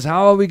rivers?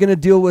 How are we going to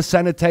deal with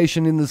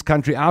sanitation in this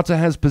country? OUTA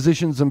has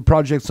positions and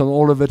projects on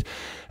all of it.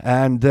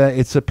 And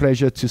it's a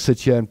pleasure to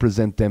sit here and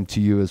present them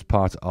to you as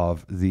part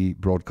of the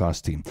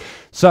broadcast team.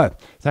 So,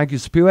 thank you,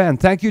 Spiwe, and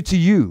thank you to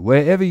you,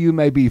 wherever you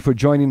may be, for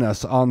joining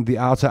us on the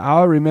OUTA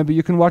Hour. Remember,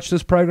 you can watch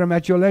this program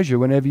at your leisure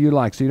whenever you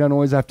like, so you don't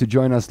always have to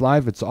join us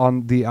live. It's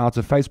on the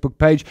OUTA Facebook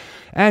page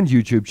and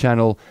YouTube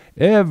channel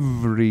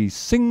every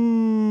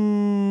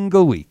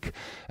single week.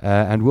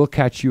 And we'll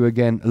catch you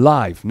again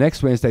live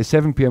next Wednesday,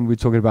 7 p.m. We're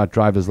talking about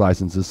driver's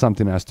licenses.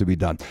 Something has to be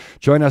done.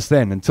 Join us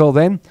then. Until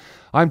then,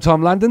 I'm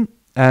Tom London,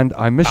 and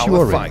I miss you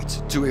already. Our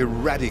fight to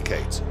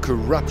eradicate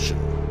corruption,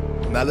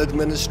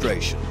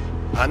 maladministration,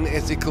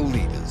 unethical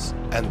leaders,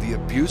 and the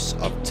abuse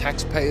of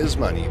taxpayers'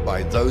 money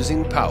by those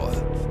in power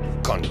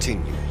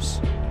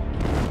continues.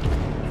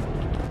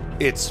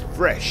 It's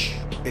fresh,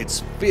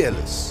 it's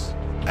fearless,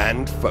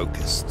 and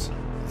focused.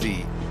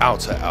 The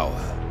OUTA Hour,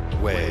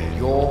 where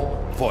your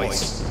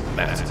voice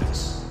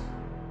matters.